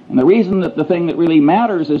 And the reason that the thing that really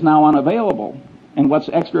matters is now unavailable, and what's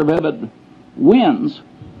extra vivid wins,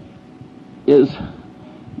 is,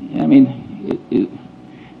 I mean,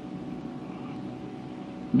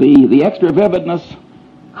 the extra vividness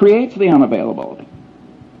creates the unavailability.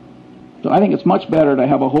 So I think it's much better to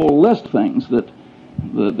have a whole list of things that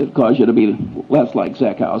cause you to be less like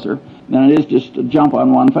Zeckhauser than it is just to jump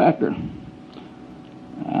on one factor.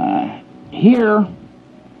 Here,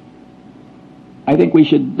 I think we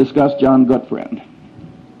should discuss John Gutfriend.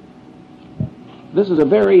 This is a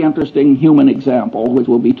very interesting human example which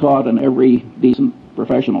will be taught in every decent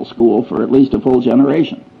professional school for at least a full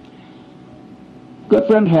generation.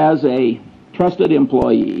 Goodfriend has a trusted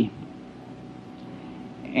employee,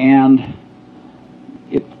 and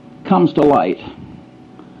it comes to light,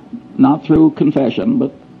 not through confession,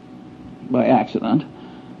 but by accident,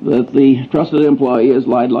 that the trusted employee has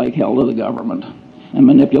lied like hell to the government and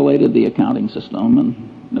manipulated the accounting system, and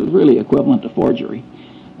it was really equivalent to forgery.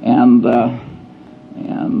 And the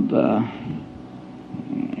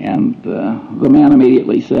man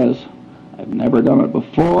immediately says, "I've never done it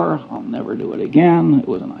before. I'll never do it again. It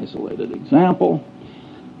was an isolated example."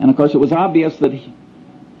 And of course, it was obvious that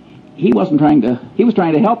he was trying to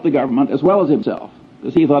help the government as well as himself,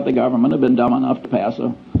 because he thought the government had been dumb enough to pass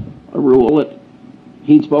a rule that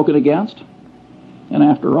he'd spoken against. And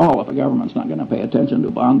after all, if a government's not going to pay attention to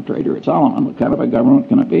a bond trader at Solomon, what kind of a government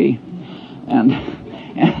can it be?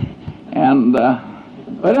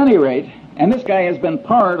 But at any rate, and this guy has been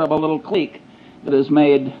part of a little clique that has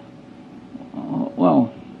made,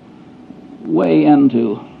 way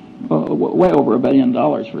over $1 billion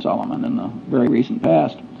for Solomon in the very recent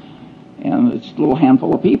past. And it's a little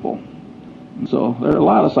handful of people. And so there are a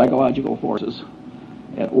lot of psychological forces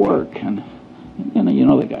at work. And you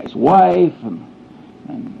know the guy's wife, and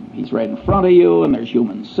he's right in front of you, and there's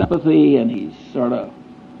human sympathy, and he's sort of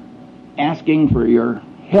asking for your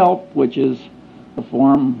help, which is a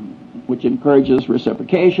form which encourages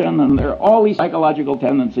reciprocation, and there are all these psychological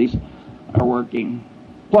tendencies are working,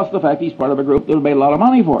 plus the fact he's part of a group that made a lot of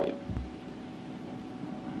money for you.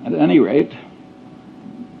 At any rate,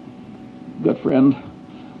 Goodfriend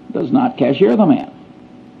does not cashier the man.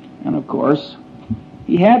 And of course,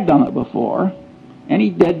 he had done it before, and he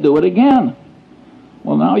did do it again.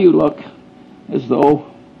 Well, now you look as though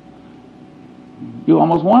you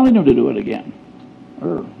almost wanted him to do it again.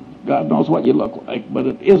 Or God knows what you look like, but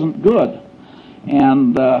it isn't good.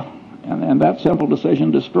 And that simple decision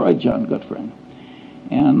destroyed John Goodfriend.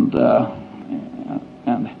 And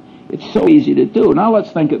it's so easy to do. Now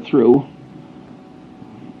let's think it through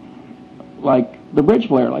like the bridge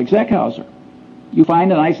player, like Zeckhauser. You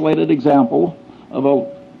find an isolated example of a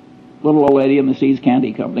little old lady in the Seas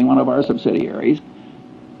Candy Company, one of our subsidiaries,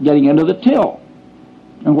 getting into the till.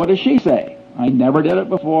 And what does she say? "I never did it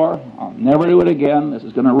before. I'll never do it again. This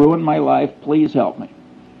is going to ruin my life. Please help me."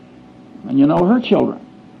 And you know her children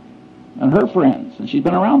and her friends, and she's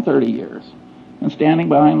been around 30 years, and standing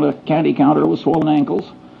behind the candy counter with swollen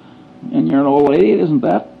ankles, and you're an old lady. It isn't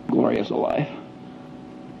that glorious a life.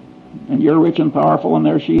 And you're rich and powerful, and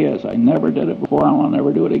there she is. "I never did it before. I'll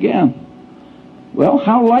never do it again." Well,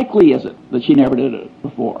 how likely is it that she never did it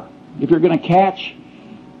before? If you're going to catch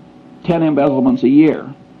 10 embezzlements a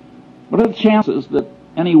year, what are the chances that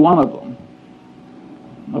any one of them,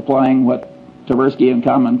 applying what Tversky and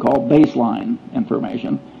Kahneman call baseline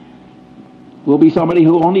information, will be somebody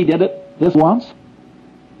who only did it this once?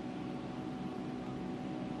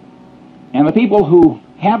 And the people who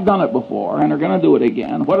have done it before and are going to do it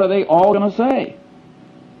again, what are they all going to say?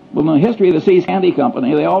 Well, in the history of the Seas Candy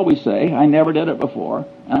Company, they always say, "I never did it before,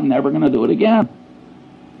 and I'm never going to do it again."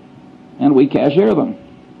 And we cashier them.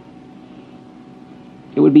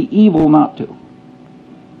 It would be evil not to,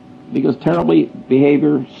 because terribly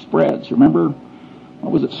behavior spreads. Remember,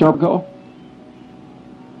 what was it, Serpico?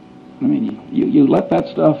 I mean, you let that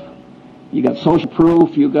stuff, you got social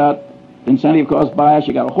proof, you got incentive caused bias,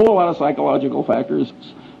 you got a whole lot of psychological factors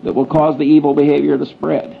that will cause the evil behavior to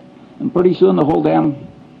spread. And pretty soon the whole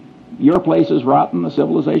your place is rotten, the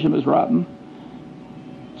civilization is rotten.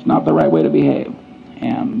 It's not the right way to behave.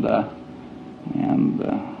 And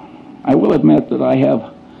I will admit that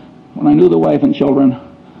when I knew the wife and children,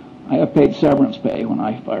 I have paid severance pay when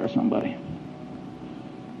I fire somebody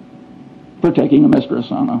for taking a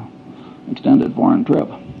mistress on an extended foreign trip.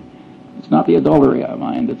 It's not the adultery I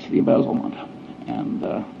mind, it's the embezzlement.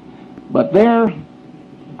 But there,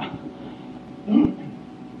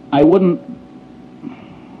 I wouldn't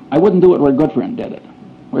do it where Goodfriend did it,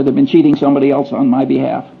 where they've been cheating somebody else on my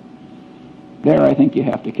behalf. There, I think you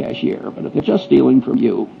have to cashier. But if they're just stealing from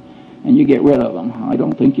you and you get rid of them, I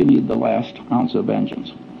don't think you need the last ounce of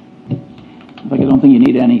vengeance. In fact, I don't think you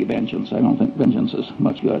need any vengeance. I don't think vengeance is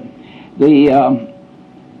much good.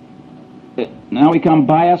 Now we come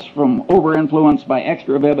bias from over-influence by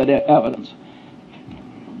extra vivid evidence.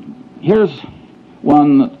 Here's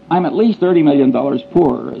one that I'm at least $30 million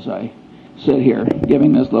poorer as I sit here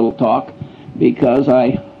giving this little talk, because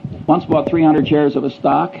I once bought 300 shares of a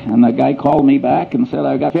stock, and the guy called me back and said,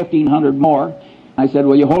 "I've got 1,500 more." I said,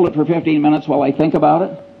 "Will you hold it for 15 minutes while I think about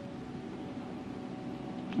it?"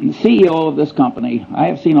 And the CEO of this company, I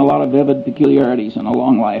have seen a lot of vivid peculiarities in a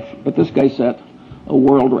long life, but this guy set a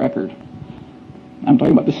world record. I'm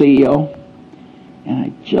talking about the CEO, and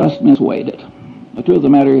I just misweighed it. The truth of the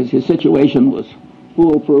matter is his situation was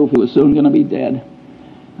foolproof. He was soon going to be dead.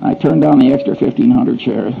 I turned down the extra 1,500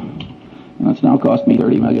 shares, and it's now cost me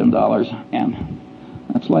 $30 million, and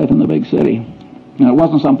that's life in the big city. And it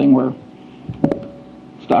wasn't something where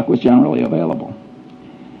stock was generally available.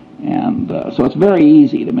 And so it's very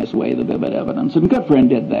easy to misweigh the vivid evidence. And Goodfriend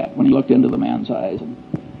did that when he looked into the man's eyes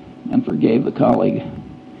and forgave the colleague.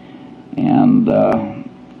 And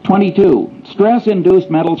 22, stress-induced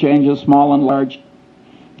mental changes, small and large,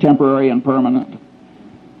 temporary and permanent.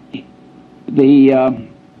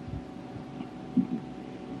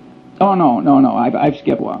 I've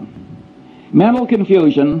skipped one. Mental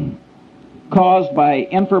confusion caused by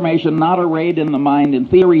information not arrayed in the mind in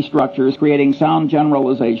theory structures, creating sound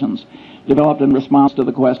generalizations developed in response to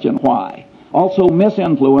the question why. Also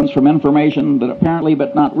misinfluence from information that apparently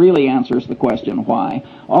but not really answers the question why.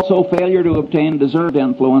 Also failure to obtain deserved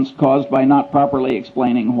influence caused by not properly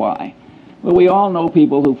explaining why. Well, we all know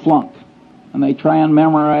people who flunk, and they try and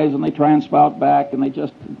memorize, and they try and spout back, and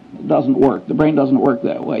it doesn't work. The brain doesn't work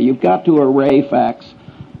that way. You've got to array facts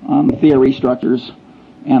on theory structures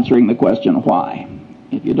answering the question why.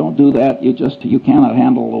 If you don't do that, you cannot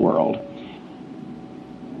handle the world.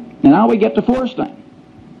 And now we get to Feuerstein,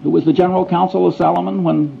 who was the general counsel of Salomon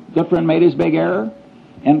when Goodfriend made his big error.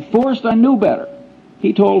 And Feuerstein knew better.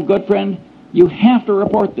 He told Goodfriend, you have to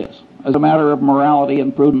report this as a matter of morality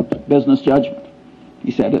and prudent business judgment.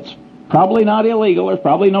 He said, it's probably not illegal, there's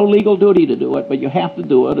probably no legal duty to do it, but you have to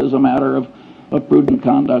do it as a matter of prudent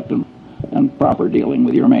conduct and proper dealing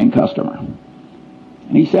with your main customer.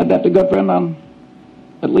 And he said that to Goodfriend on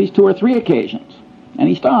at least 2 or 3 occasions. And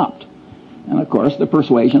he stopped. And of course the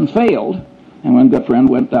persuasion failed. And when Goodfriend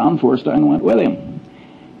went down, Feuerstein went with him.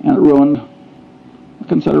 And it ruined a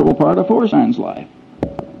considerable part of Feuerstein's life.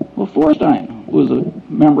 Well, Feuerstein was a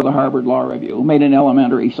member of the Harvard Law Review who made an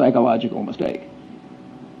elementary psychological mistake.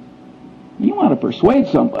 You want to persuade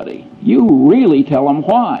somebody, you really tell them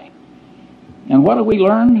why. And what have we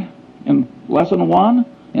learned in lesson 1?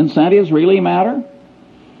 Incentives really matter.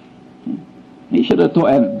 He should have told,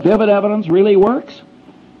 and vivid evidence really works.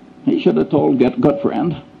 He should have told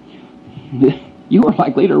Goodfriend, you are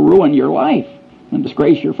likely to ruin your life and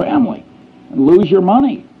disgrace your family and lose your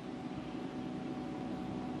money.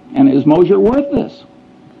 And is Mosier worth this?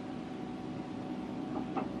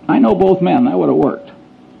 I know both men, that would have worked.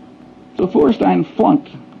 So Feuerstein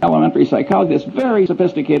flunked elementary psychology, this very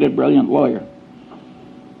sophisticated, brilliant lawyer.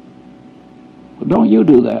 Well, don't you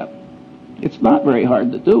do that. It's not very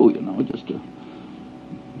hard to do, just to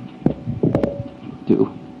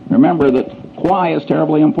remember that why is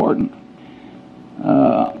terribly important.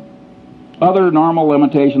 Other normal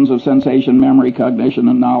limitations of sensation, memory, cognition,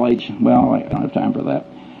 and knowledge, well, I don't have time for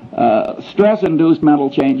that. Stress-induced mental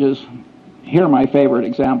changes. Here my favorite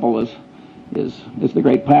example is the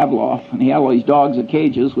great Pavlov, and he had all these dogs in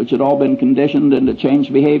cages which had all been conditioned into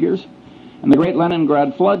changed behaviors. And the great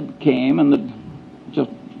Leningrad flood came, and just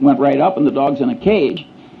went right up, and the dog's in a cage,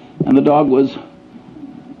 and the dog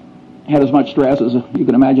had as much stress as you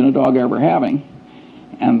can imagine a dog ever having.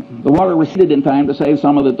 And the water receded in time to save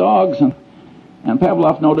some of the dogs, and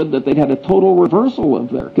Pavlov noted that they'd had a total reversal of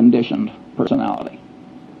their conditioned personality.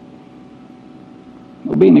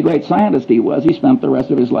 Well, being the great scientist he was, he spent the rest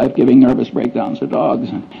of his life giving nervous breakdowns to dogs.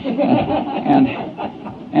 And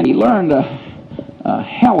he learned a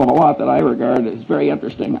hell of a lot that I regard as very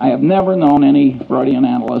interesting. I have never known any Freudian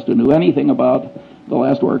analyst who knew anything about the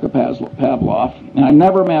last work of Pavlov, and I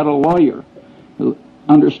never met a lawyer who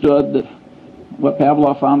understood that what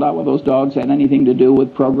Pavlov found out with those dogs had anything to do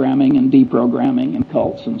with programming and deprogramming and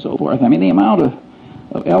cults and so forth. I mean, the amount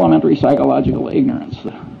of elementary psychological ignorance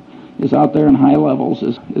is out there in high levels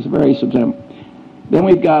is very substantial. Then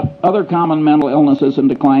we've got other common mental illnesses and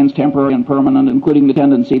declines, temporary and permanent, including the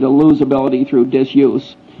tendency to lose ability through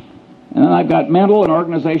disuse. And then I've got mental and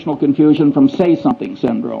organizational confusion from say-something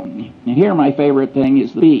syndrome. And here my favorite thing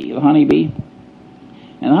is the bee, the honeybee.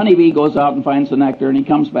 And the honeybee goes out and finds the nectar, and he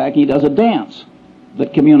comes back, he does a dance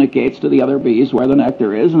that communicates to the other bees where the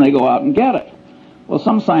nectar is, and they go out and get it. Well,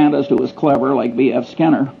 some scientist who was clever, like B.F.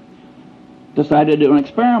 Skinner, decided to do an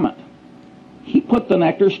experiment. He put the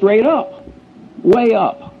nectar straight up, way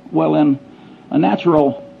up. Well, in a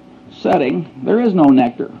natural setting, there is no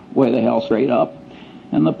nectar way the hell straight up.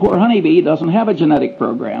 And the poor honeybee doesn't have a genetic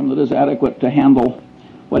program that is adequate to handle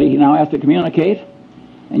what he now has to communicate.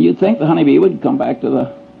 And you'd think the honeybee would come back to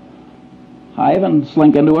the hive and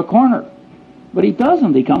slink into a corner. But he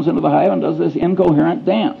doesn't. He comes into the hive and does this incoherent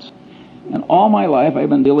dance. And all my life I've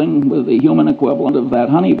been dealing with the human equivalent of that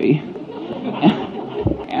honeybee.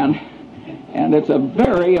 And it's a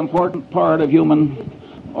very important part of human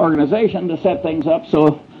organization to set things up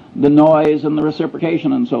so the noise and the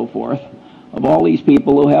reciprocation and so forth of all these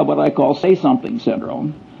people who have what I call say-something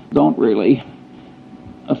syndrome don't really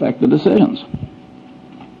affect the decisions.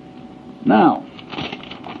 Now,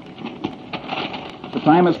 the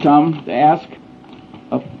time has come to ask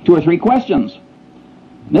 2 or 3 questions.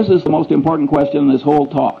 This is the most important question in this whole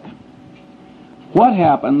talk. What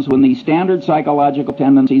happens when these standard psychological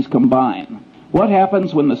tendencies combine? What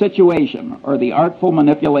happens when the situation or the artful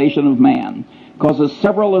manipulation of man causes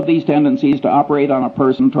several of these tendencies to operate on a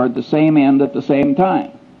person toward the same end at the same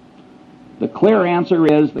time? The clear answer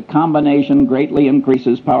is the combination greatly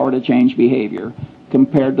increases power to change behavior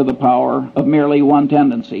compared to the power of merely one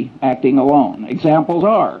tendency acting alone. Examples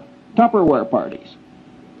are Tupperware parties.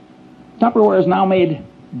 Tupperware has now made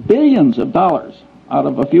billions of dollars out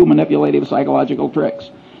of a few manipulative psychological tricks.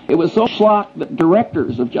 It was so schlock that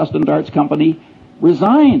directors of Justin Dart's company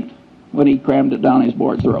resigned when he crammed it down his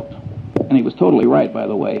board's throat. And he was totally right, by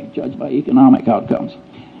the way, judged by economic outcomes.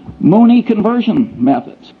 Mooney conversion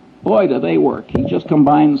methods. Boy, do they work. He just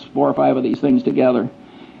combines 4 or 5 of these things together.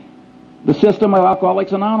 The system of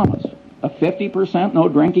Alcoholics Anonymous. A 50% no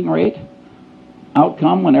drinking rate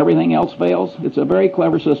outcome when everything else fails. It's a very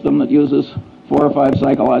clever system that uses 4 or 5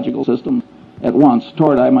 psychological systems at once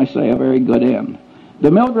toward, I might say, a very good end. The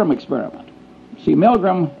Milgram experiment. See,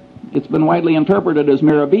 Milgram, it's been widely interpreted as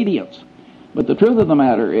mere obedience. But the truth of the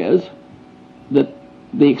matter is that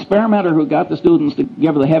the experimenter who got the students to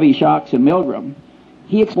give the heavy shocks in Milgram,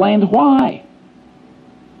 he explained why.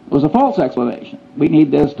 It was a false explanation. We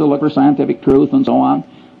need this to look for scientific truth and so on.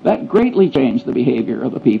 That greatly changed the behavior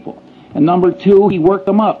of the people. And number 2, he worked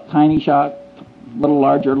them up. Tiny shock, little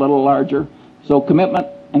larger. So commitment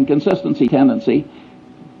and consistency tendency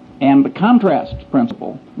and the contrast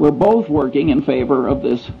principle were both working in favor of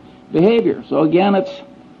this behavior. So again, it's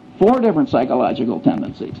 4 different psychological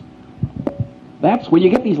tendencies. That's when you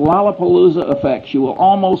get these Lollapalooza effects, you will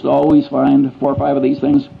almost always find 4 or 5 of these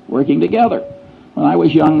things working together. When I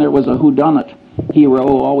was young, there was a whodunit hero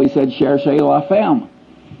who always said, cherchez la femme.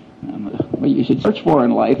 And what you should search for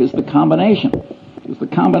in life is the combination, because the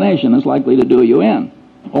combination is likely to do you in.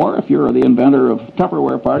 Or if you're the inventor of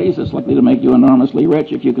Tupperware parties, it's likely to make you enormously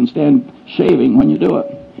rich if you can stand shaving when you do it.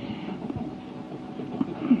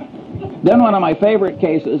 Then one of my favorite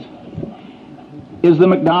cases is the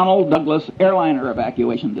McDonnell-Douglas airliner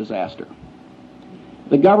evacuation disaster.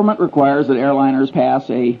 The government requires that airliners pass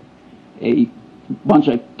a bunch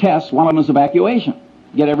of tests. One of them is evacuation.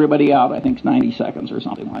 Get everybody out, I think it's 90 seconds or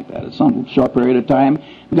something like that. It's some short period of time.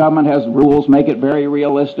 The government has rules, make it very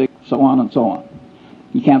realistic, so on and so on.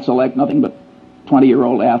 You can't select nothing but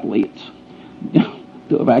 20-year-old athletes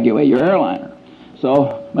to evacuate your airliner.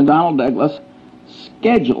 So McDonnell-Douglas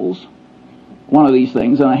schedules one of these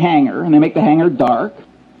things in a hangar, and they make the hangar dark,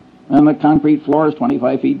 and the concrete floor is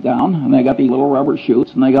 25 feet down, and they got these little rubber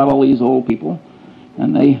chutes, and they got all these old people,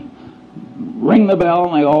 and they ring the bell,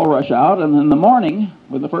 and they all rush out, and in the morning,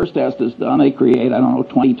 when the first test is done, they create,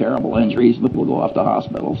 20 terrible injuries that will go off to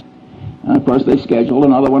hospitals. And of course, they scheduled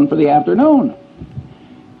another one for the afternoon.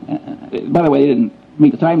 By the way, they didn't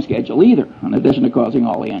meet the time schedule either, in addition to causing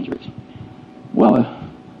all the injuries. Well,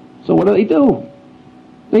 so what do?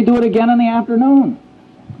 They do it again in the afternoon.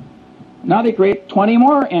 Now they create 20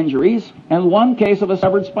 more injuries and 1 case of a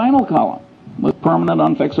severed spinal column with permanent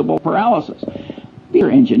unfixable paralysis. These are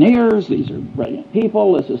engineers, these are brilliant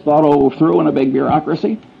people, this is thought over through in a big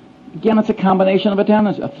bureaucracy. Again, it's a combination of a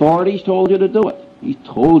tendency. Authorities told you to do it. He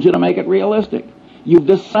told you to make it realistic. You've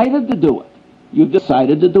decided to do it. You've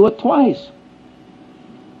decided to do it twice.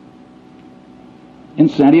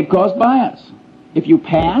 Incentive cost bias. If you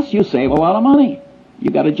pass, you save a lot of money.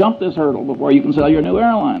 You've got to jump this hurdle before you can sell your new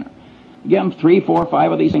airliner. Again, 3, 4,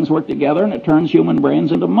 5 of these things work together, and it turns human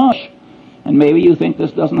brains into mush. And maybe you think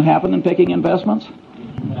this doesn't happen in picking investments?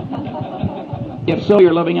 If so,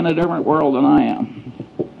 you're living in a different world than I am.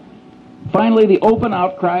 Finally, the open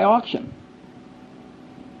outcry auction.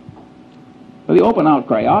 Well, the open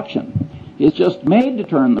outcry auction is just made to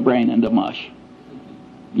turn the brain into mush.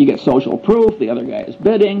 You get social proof, the other guy is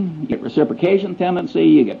bidding, you get reciprocation tendency,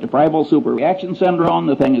 you get deprival superreaction syndrome,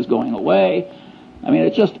 the thing is going away. I mean,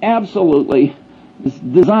 it's just absolutely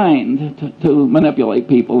designed to manipulate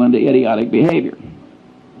people into idiotic behavior.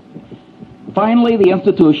 Finally, the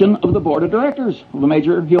institution of the board of directors of a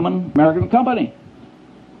major human American company.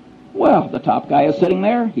 Well, the top guy is sitting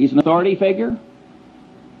there, he's an authority figure.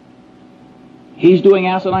 He's doing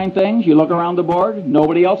asinine things. You look around the board,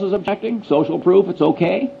 nobody else is objecting. Social proof, it's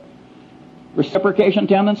okay. Reciprocation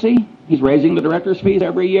tendency, he's raising the director's fees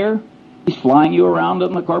every year. He's flying you around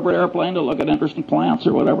in the corporate airplane to look at interesting plants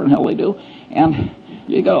or whatever the hell they do, and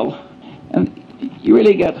you go, and you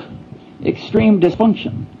really get extreme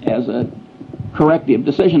dysfunction as a corrective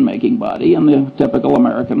decision-making body in the typical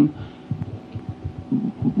American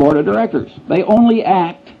board of directors. They only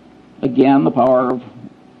act, again, the power of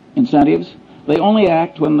incentives, they only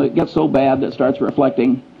act when it gets so bad that it starts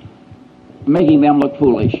reflecting, making them look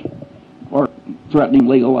foolish or threatening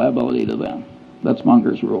legal liability to them. That's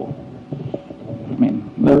Munger's rule. I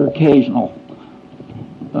mean, there are occasional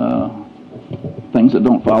things that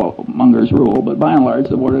don't follow Munger's rule, but by and large,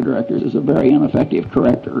 the board of directors is a very ineffective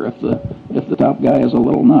corrector if the top guy is a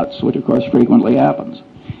little nuts, which of course frequently happens.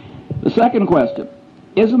 The second question: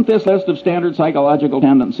 isn't this list of standard psychological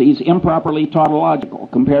tendencies improperly tautological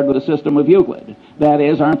compared with the system of Euclid? That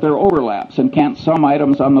is, aren't there overlaps, and can't some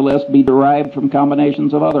items on the list be derived from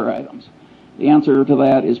combinations of other items? The answer to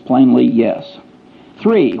that is plainly yes.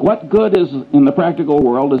 3, what good is in the practical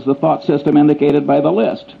world is the thought system indicated by the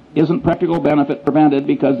list? Isn't practical benefit prevented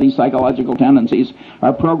because these psychological tendencies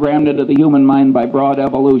are programmed into the human mind by broad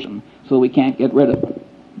evolution, so we can't get rid of them?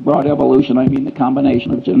 Broad evolution, I mean the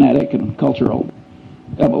combination of genetic and cultural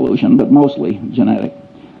evolution, but mostly genetic.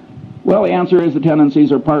 Well, the answer is the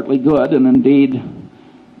tendencies are partly good, and indeed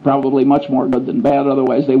probably much more good than bad,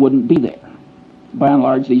 otherwise they wouldn't be there. By and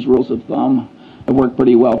large, these rules of thumb have worked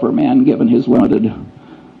pretty well for man given his limited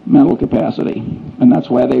mental capacity, and that's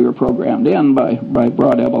why they were programmed in by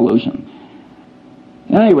broad evolution.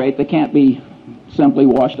 At any rate, they can't be simply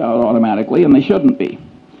washed out automatically, and they shouldn't be.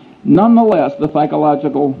 Nonetheless, the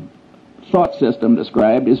psychological thought system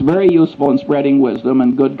described is very useful in spreading wisdom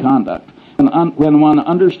and good conduct when one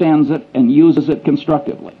understands it and uses it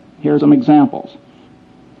constructively. Here are some examples.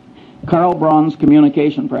 Karl Braun's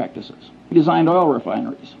communication practices. He designed oil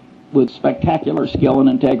refineries with spectacular skill and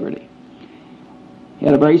integrity. He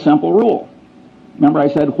had a very simple rule. Remember I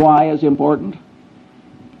said why is important?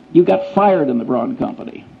 You got fired in the Braun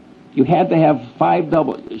Company. You had to have 5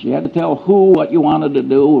 W's. You had to tell who what you wanted to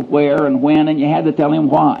do, where and when, and you had to tell him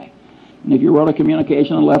why. And if you wrote a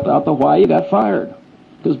communication and left out the why, you got fired.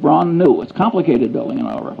 Because Braun knew it's complicated building an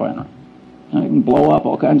oil refinery. It can blow up,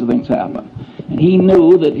 all kinds of things happen. And he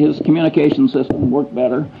knew that his communication system worked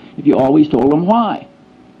better if you always told him why.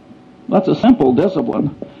 That's a simple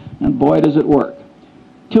discipline, and boy does it work.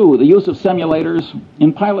 2, the use of simulators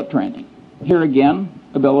in pilot training. Here again,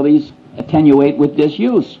 abilities attenuate with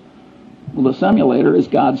disuse. Well, the simulator is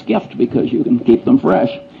God's gift because you can keep them fresh.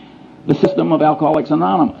 The system of Alcoholics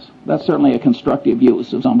Anonymous. That's certainly a constructive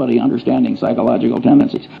use of somebody understanding psychological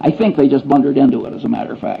tendencies. I think they just blundered into it, as a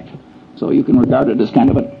matter of fact. So you can regard it as kind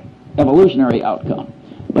of an evolutionary outcome.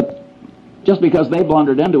 But just because they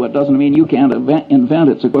blundered into it doesn't mean you can't invent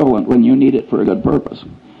its equivalent when you need it for a good purpose.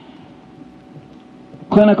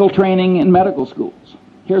 Clinical training in medical schools.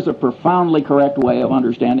 Here's a profoundly correct way of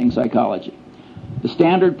understanding psychology. The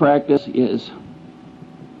standard practice is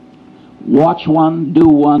watch one, do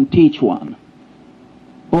one, teach one.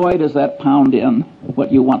 Boy, does that pound in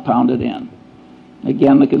what you want pounded in.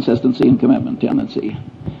 Again, the consistency and commitment tendency.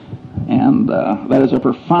 And that is a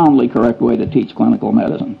profoundly correct way to teach clinical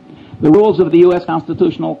medicine. The rules of the U.S.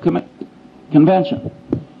 Constitutional Convention.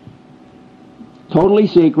 Totally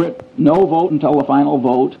secret, no vote until the final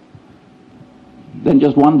vote, then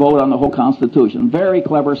just one vote on the whole Constitution. Very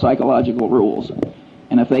clever psychological rules.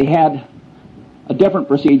 And if they had a different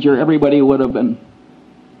procedure, everybody would have been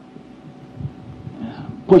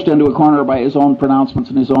pushed into a corner by his own pronouncements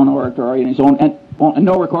and his own oratory and his own, and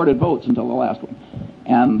no recorded votes until the last one.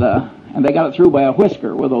 And they got it through by a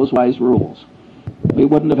whisker with those wise rules. We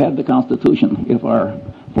wouldn't have had the Constitution if our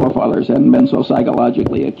forefathers hadn't been so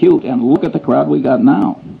psychologically acute. And look at the crowd we got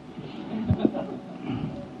now.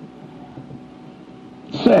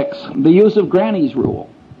 6, the use of Granny's rule.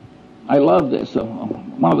 I love this.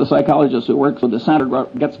 One of the psychologists who works with the center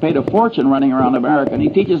gets paid a fortune running around America, and he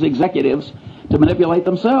teaches executives to manipulate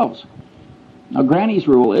themselves. Now, Granny's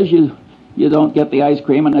rule is you don't get the ice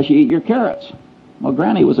cream unless you eat your carrots. Well,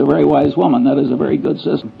 Granny was a very wise woman. That is a very good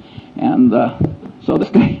system. And so this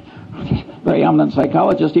guy, very eminent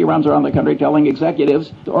psychologist, he runs around the country telling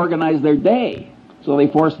executives to organize their day. So they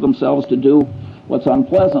force themselves to do what's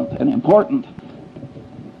unpleasant and important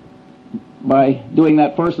by doing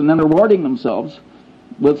that first and then rewarding themselves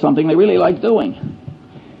with something they really like doing.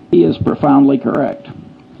 He is profoundly correct.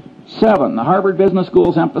 7, the Harvard Business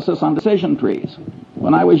School's emphasis on decision trees.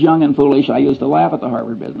 When I was young and foolish, I used to laugh at the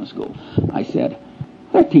Harvard Business School. I said,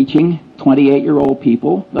 they're teaching 28-year-old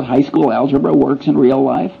people that high school algebra works in real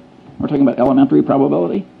life. We're talking about elementary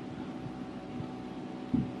probability.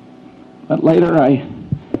 But later I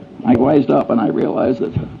I wised up and I realized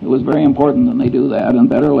that it was very important that they do that, and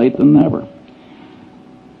better late than never.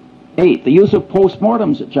 8, the use of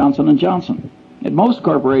postmortems at Johnson & Johnson. At most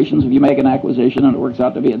corporations, if you make an acquisition and it works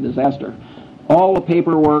out to be a disaster, all the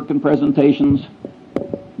paperwork and presentations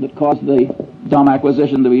that caused the dumb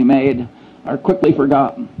acquisition to be made are quickly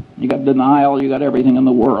forgotten. You got denial, you got everything in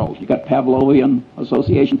the world. You got Pavlovian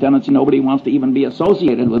association tendency. Nobody wants to even be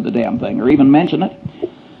associated with the damn thing or even mention it.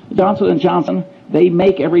 Johnson & Johnson, they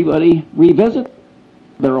make everybody revisit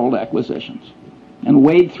their old acquisitions and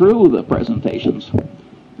wade through the presentations.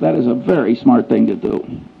 That is a very smart thing to do.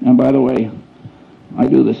 And by the way, I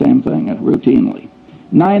do the same thing routinely.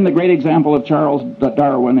 9, the great example of Charles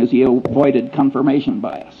Darwin is he avoided confirmation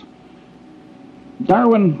bias.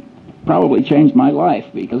 Darwin probably changed my life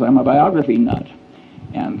because I'm a biography nut.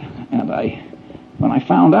 And when I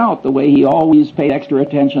found out the way he always paid extra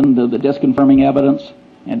attention to the disconfirming evidence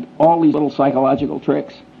and all these little psychological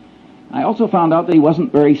tricks, I also found out that he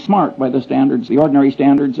wasn't very smart by the standards, the ordinary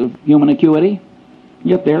standards of human acuity.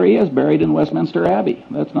 Yet there he is, buried in Westminster Abbey.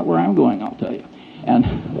 That's not where I'm going, I'll tell you. And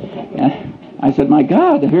I said, my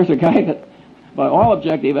God, here's a guy that, by all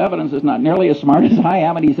objective evidence, is not nearly as smart as I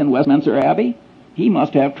am, and he's in Westminster Abbey. He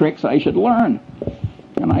must have tricks I should learn.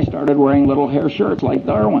 And I started wearing little hair shirts like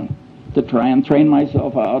Darwin to try and train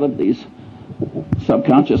myself out of these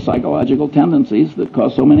subconscious psychological tendencies that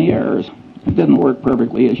cause so many errors. It didn't work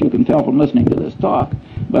perfectly, as you can tell from listening to this talk,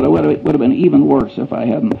 but it would have been even worse if I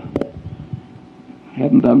hadn't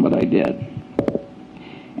done what I did.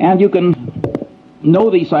 And you can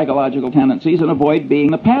know these psychological tendencies and avoid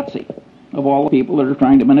being the patsy of all the people that are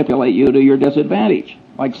trying to manipulate you to your disadvantage,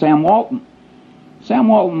 like Sam Walton. Sam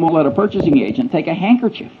Walton will let a purchasing agent take a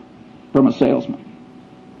handkerchief from a salesman.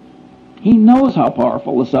 He knows how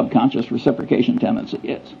powerful the subconscious reciprocation tendency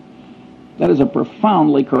is. That is a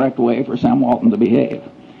profoundly correct way for Sam Walton to behave.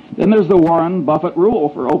 Then there's the Warren Buffett rule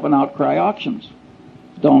for open outcry auctions.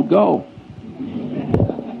 Don't go.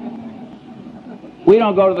 We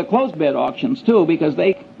don't go to the closed bid auctions, too, because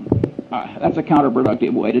that's a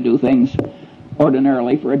counterproductive way to do things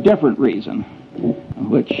ordinarily for a different reason,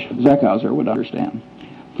 which Zeckhauser would understand.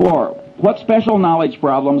 4, what special knowledge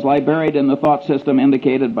problems lie buried in the thought system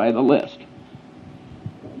indicated by the list?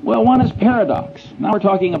 Well, one is paradox. Now we're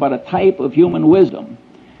talking about a type of human wisdom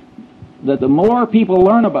that the more people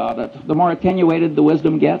learn about it, the more attenuated the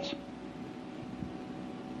wisdom gets.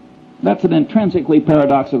 That's an intrinsically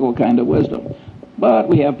paradoxical kind of wisdom. But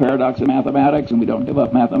we have paradox in mathematics, and we don't give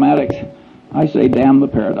up mathematics. I say, damn the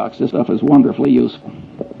paradox. This stuff is wonderfully useful.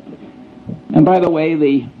 And by the way,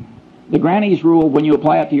 the granny's rule, when you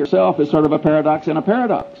apply it to yourself, is sort of a paradox in a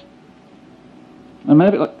paradox.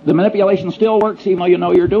 The manipulation still works even though you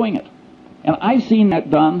know you're doing it. And I've seen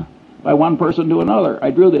that done by one person to another.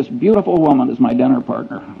 I drew this beautiful woman as my dinner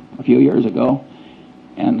partner a few years ago,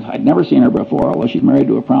 and I'd never seen her before, although she's married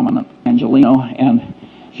to a prominent Angelino, and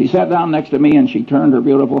she sat down next to me and she turned her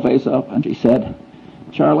beautiful face up and she said,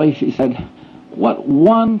 Charlie, she said, what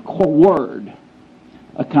one word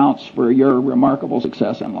accounts for your remarkable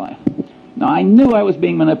success in life? Now, I knew I was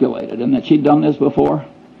being manipulated and that she'd done this before,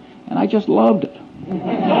 and I just loved it.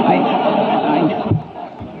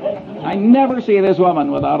 I never see this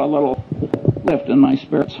woman without a little lift in my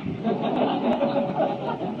spirits.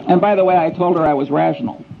 And by the way, I told her I was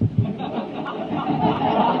rational.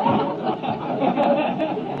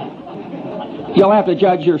 You'll have to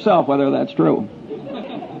judge yourself whether that's true.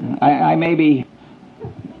 I may be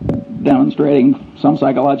demonstrating some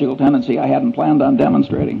psychological tendency I hadn't planned on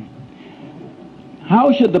demonstrating.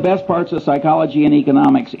 How should the best parts of psychology and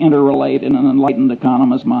economics interrelate in an enlightened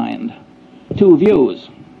economist's mind? 2 views.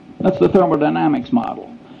 That's the thermodynamics model.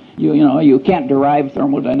 You can't derive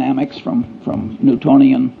thermodynamics from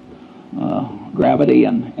Newtonian gravity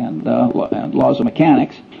and laws of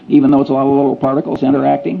mechanics, even though it's a lot of little particles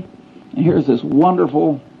interacting. And here's this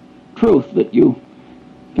wonderful truth that you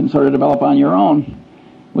can sort of develop on your own,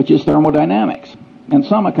 which is thermodynamics. And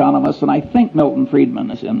some economists, and I think Milton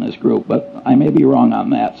Friedman is in this group, but I may be wrong on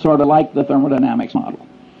that, sort of like the thermodynamics model.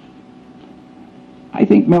 I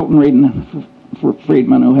think Milton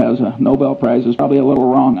Friedman, who has a Nobel Prize, is probably a little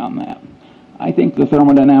wrong on that. I think the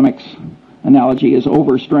thermodynamics analogy is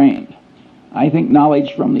overstrained. I think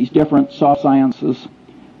knowledge from these different soft sciences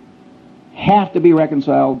have to be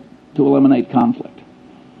reconciled to eliminate conflict.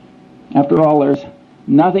 After all, there's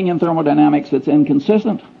nothing in thermodynamics that's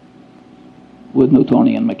inconsistent with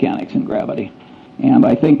Newtonian mechanics and gravity. And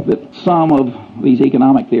I think that some of these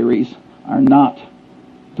economic theories are not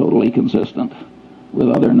totally consistent with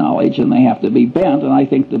other knowledge, and they have to be bent, and I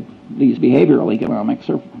think that these behavioral economics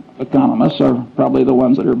or economists are probably the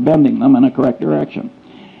ones that are bending them in a correct direction.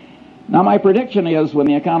 Now, my prediction is, when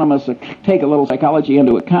the economists take a little psychology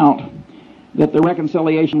into account, that the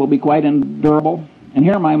reconciliation will be quite endurable. And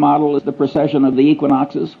here my model is the precession of the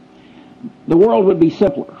equinoxes. The world would be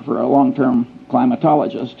simpler for a long-term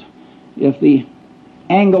climatologist if the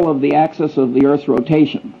angle of the axis of the Earth's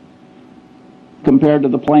rotation compared to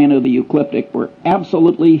the plane of the ecliptic were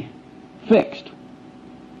absolutely fixed.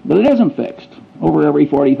 But it isn't fixed. Over every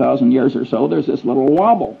 40,000 years or so, there's this little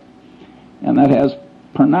wobble, and that has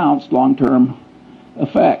pronounced long-term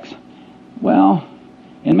effects. Well,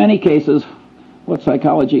 in many cases, what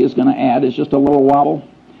psychology is going to add is just a little wobble,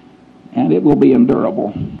 and it will be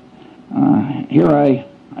endurable. Here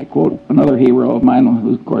I quote another hero of mine,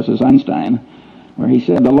 who of course is Einstein, where he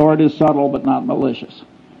said, "The Lord is subtle but not malicious."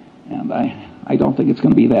 And I don't think it's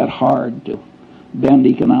going to be that hard to bend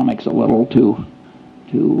economics a little to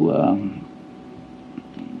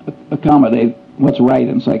accommodate what's right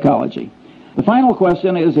in psychology. The final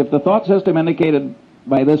question is, if the thought system indicated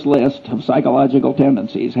by this list of psychological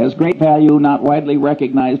tendencies has great value, not widely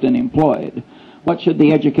recognized and employed, what should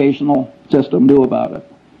the educational system do about it?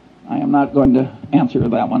 I am not going to answer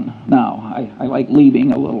that one now. I like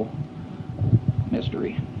leaving a little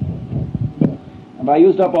mystery. Have I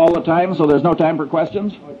used up all the time, so there's no time for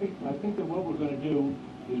questions? I think that what we're going to do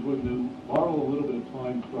is we're going to borrow a little bit of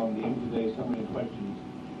time from the end of the day summary of questions,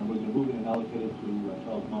 and we're going to move it and allocate it to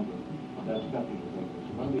Charles Munger. That's definitely the way.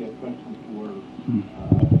 So why don't we have questions for 10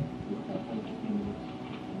 or 15 minutes,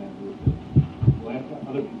 and then we'll ask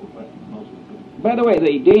other people questions mostly. By the way,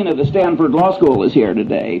 the dean of the Stanford Law School is here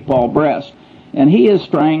today, Paul Brest, and he is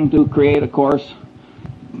trying to create a course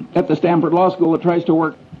at the Stanford Law School that tries to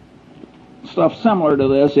work stuff similar to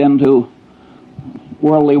this into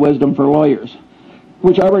worldly wisdom for lawyers,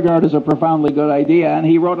 which I regard as a profoundly good idea, and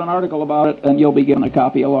he wrote an article about it, and you'll be given a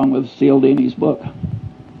copy along with Cialdini's book.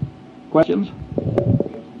 Questions?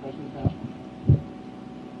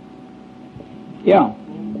 Yeah.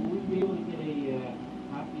 Would we be able to get a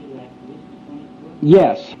copy of that list of 24?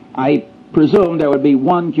 Yes. I presume there would be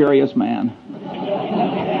one curious man.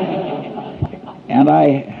 And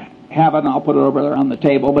I have it, and I'll put it over there on the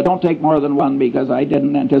table, but don't take more than one, because I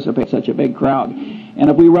didn't anticipate such a big crowd. And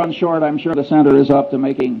if we run short, I'm sure the center is up to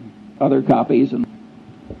making other copies. And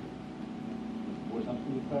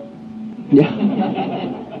yeah.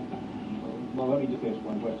 Well, let me just ask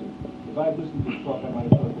one question. If I had listened to this talk, I might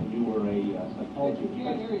have thought that you were a psychologist. I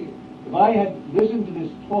can't hear you. If I had listened to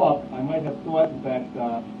this talk, I might have thought that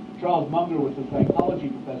Charles Munger was a psychology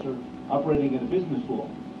professor operating at a business school.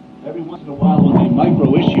 Every once in a while, on a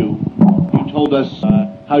micro issue, you told us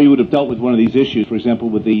how you would have dealt with one of these issues, for example,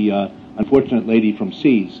 with the unfortunate lady from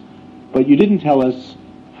Seas. But you didn't tell us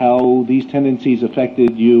how these tendencies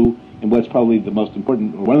affected you in what's probably the most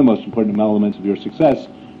important, or one of the most important elements of your success,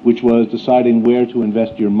 which was deciding where to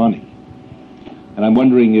invest your money. And I'm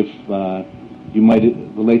wondering if you might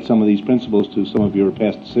relate some of these principles to some of your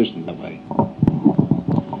past decisions that way.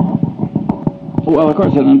 Well, of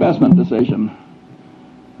course, an investment decision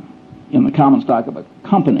in the common stock of a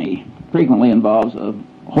company frequently involves a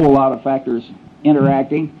whole lot of factors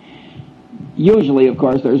interacting. Usually, of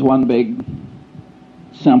course, there's one big,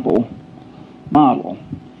 simple model.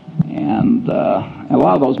 And a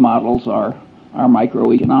lot of those models are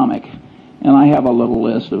microeconomic. And I have a little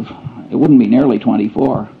list of, it wouldn't be nearly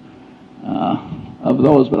 24 of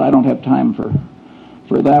those, but I don't have time for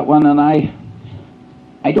that one. And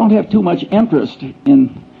I don't have too much interest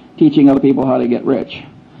in teaching other people how to get rich.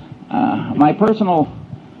 My personal,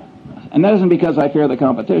 and that isn't because I fear the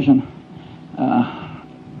competition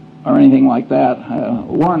or anything like that.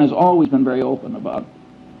 Warren has always been very open about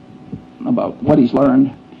what he's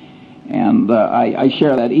learned, and I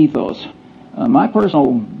share that ethos. My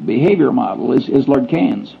personal behavior model is Lord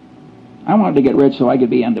Keynes. I wanted to get rich so I could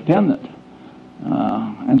be independent,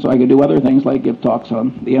 and so I could do other things like give talks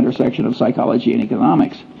on the intersection of psychology and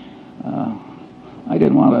economics. I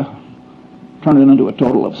didn't want to turn it into a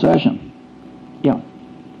total obsession. Yeah.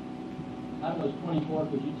 Out of those 24,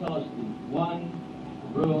 could you tell us the one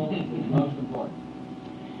rule that's most important?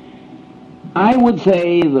 I would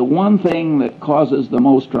say the one thing that causes the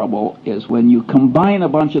most trouble is when you combine a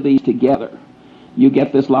bunch of these together, you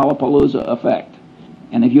get this Lollapalooza effect.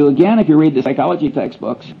 And if you read the psychology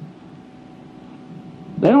textbooks,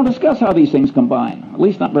 they don't discuss how these things combine, at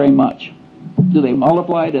least not very much. Do they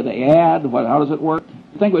multiply? Do they add? How does it work?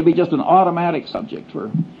 I think it would be just an automatic subject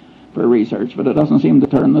for research, but it doesn't seem to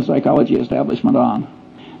turn the psychology establishment on.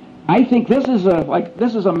 I think this is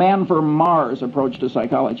a man for Mars approach to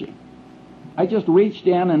psychology. I just reached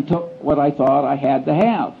in and took what I thought I had to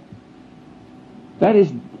have. That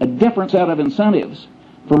is a different set of incentives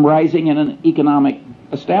from rising in an economic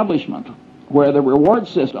establishment where the reward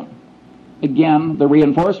system, again, the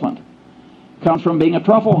reinforcement, comes from being a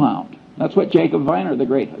truffle hound. That's what Jacob Viner, the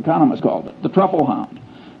great economist, called it, the truffle hound.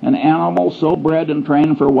 An animal so bred and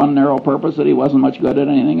trained for one narrow purpose that he wasn't much good at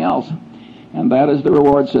anything else. And that is the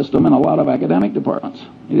reward system in a lot of academic departments.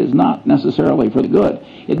 It is not necessarily for the good.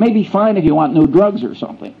 It may be fine if you want new drugs or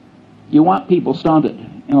something. You want people stunted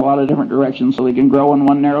in a lot of different directions so they can grow in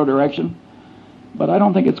one narrow direction. But I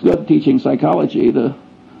don't think it's good teaching psychology to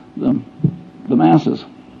the masses.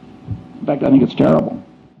 In fact, I think it's terrible.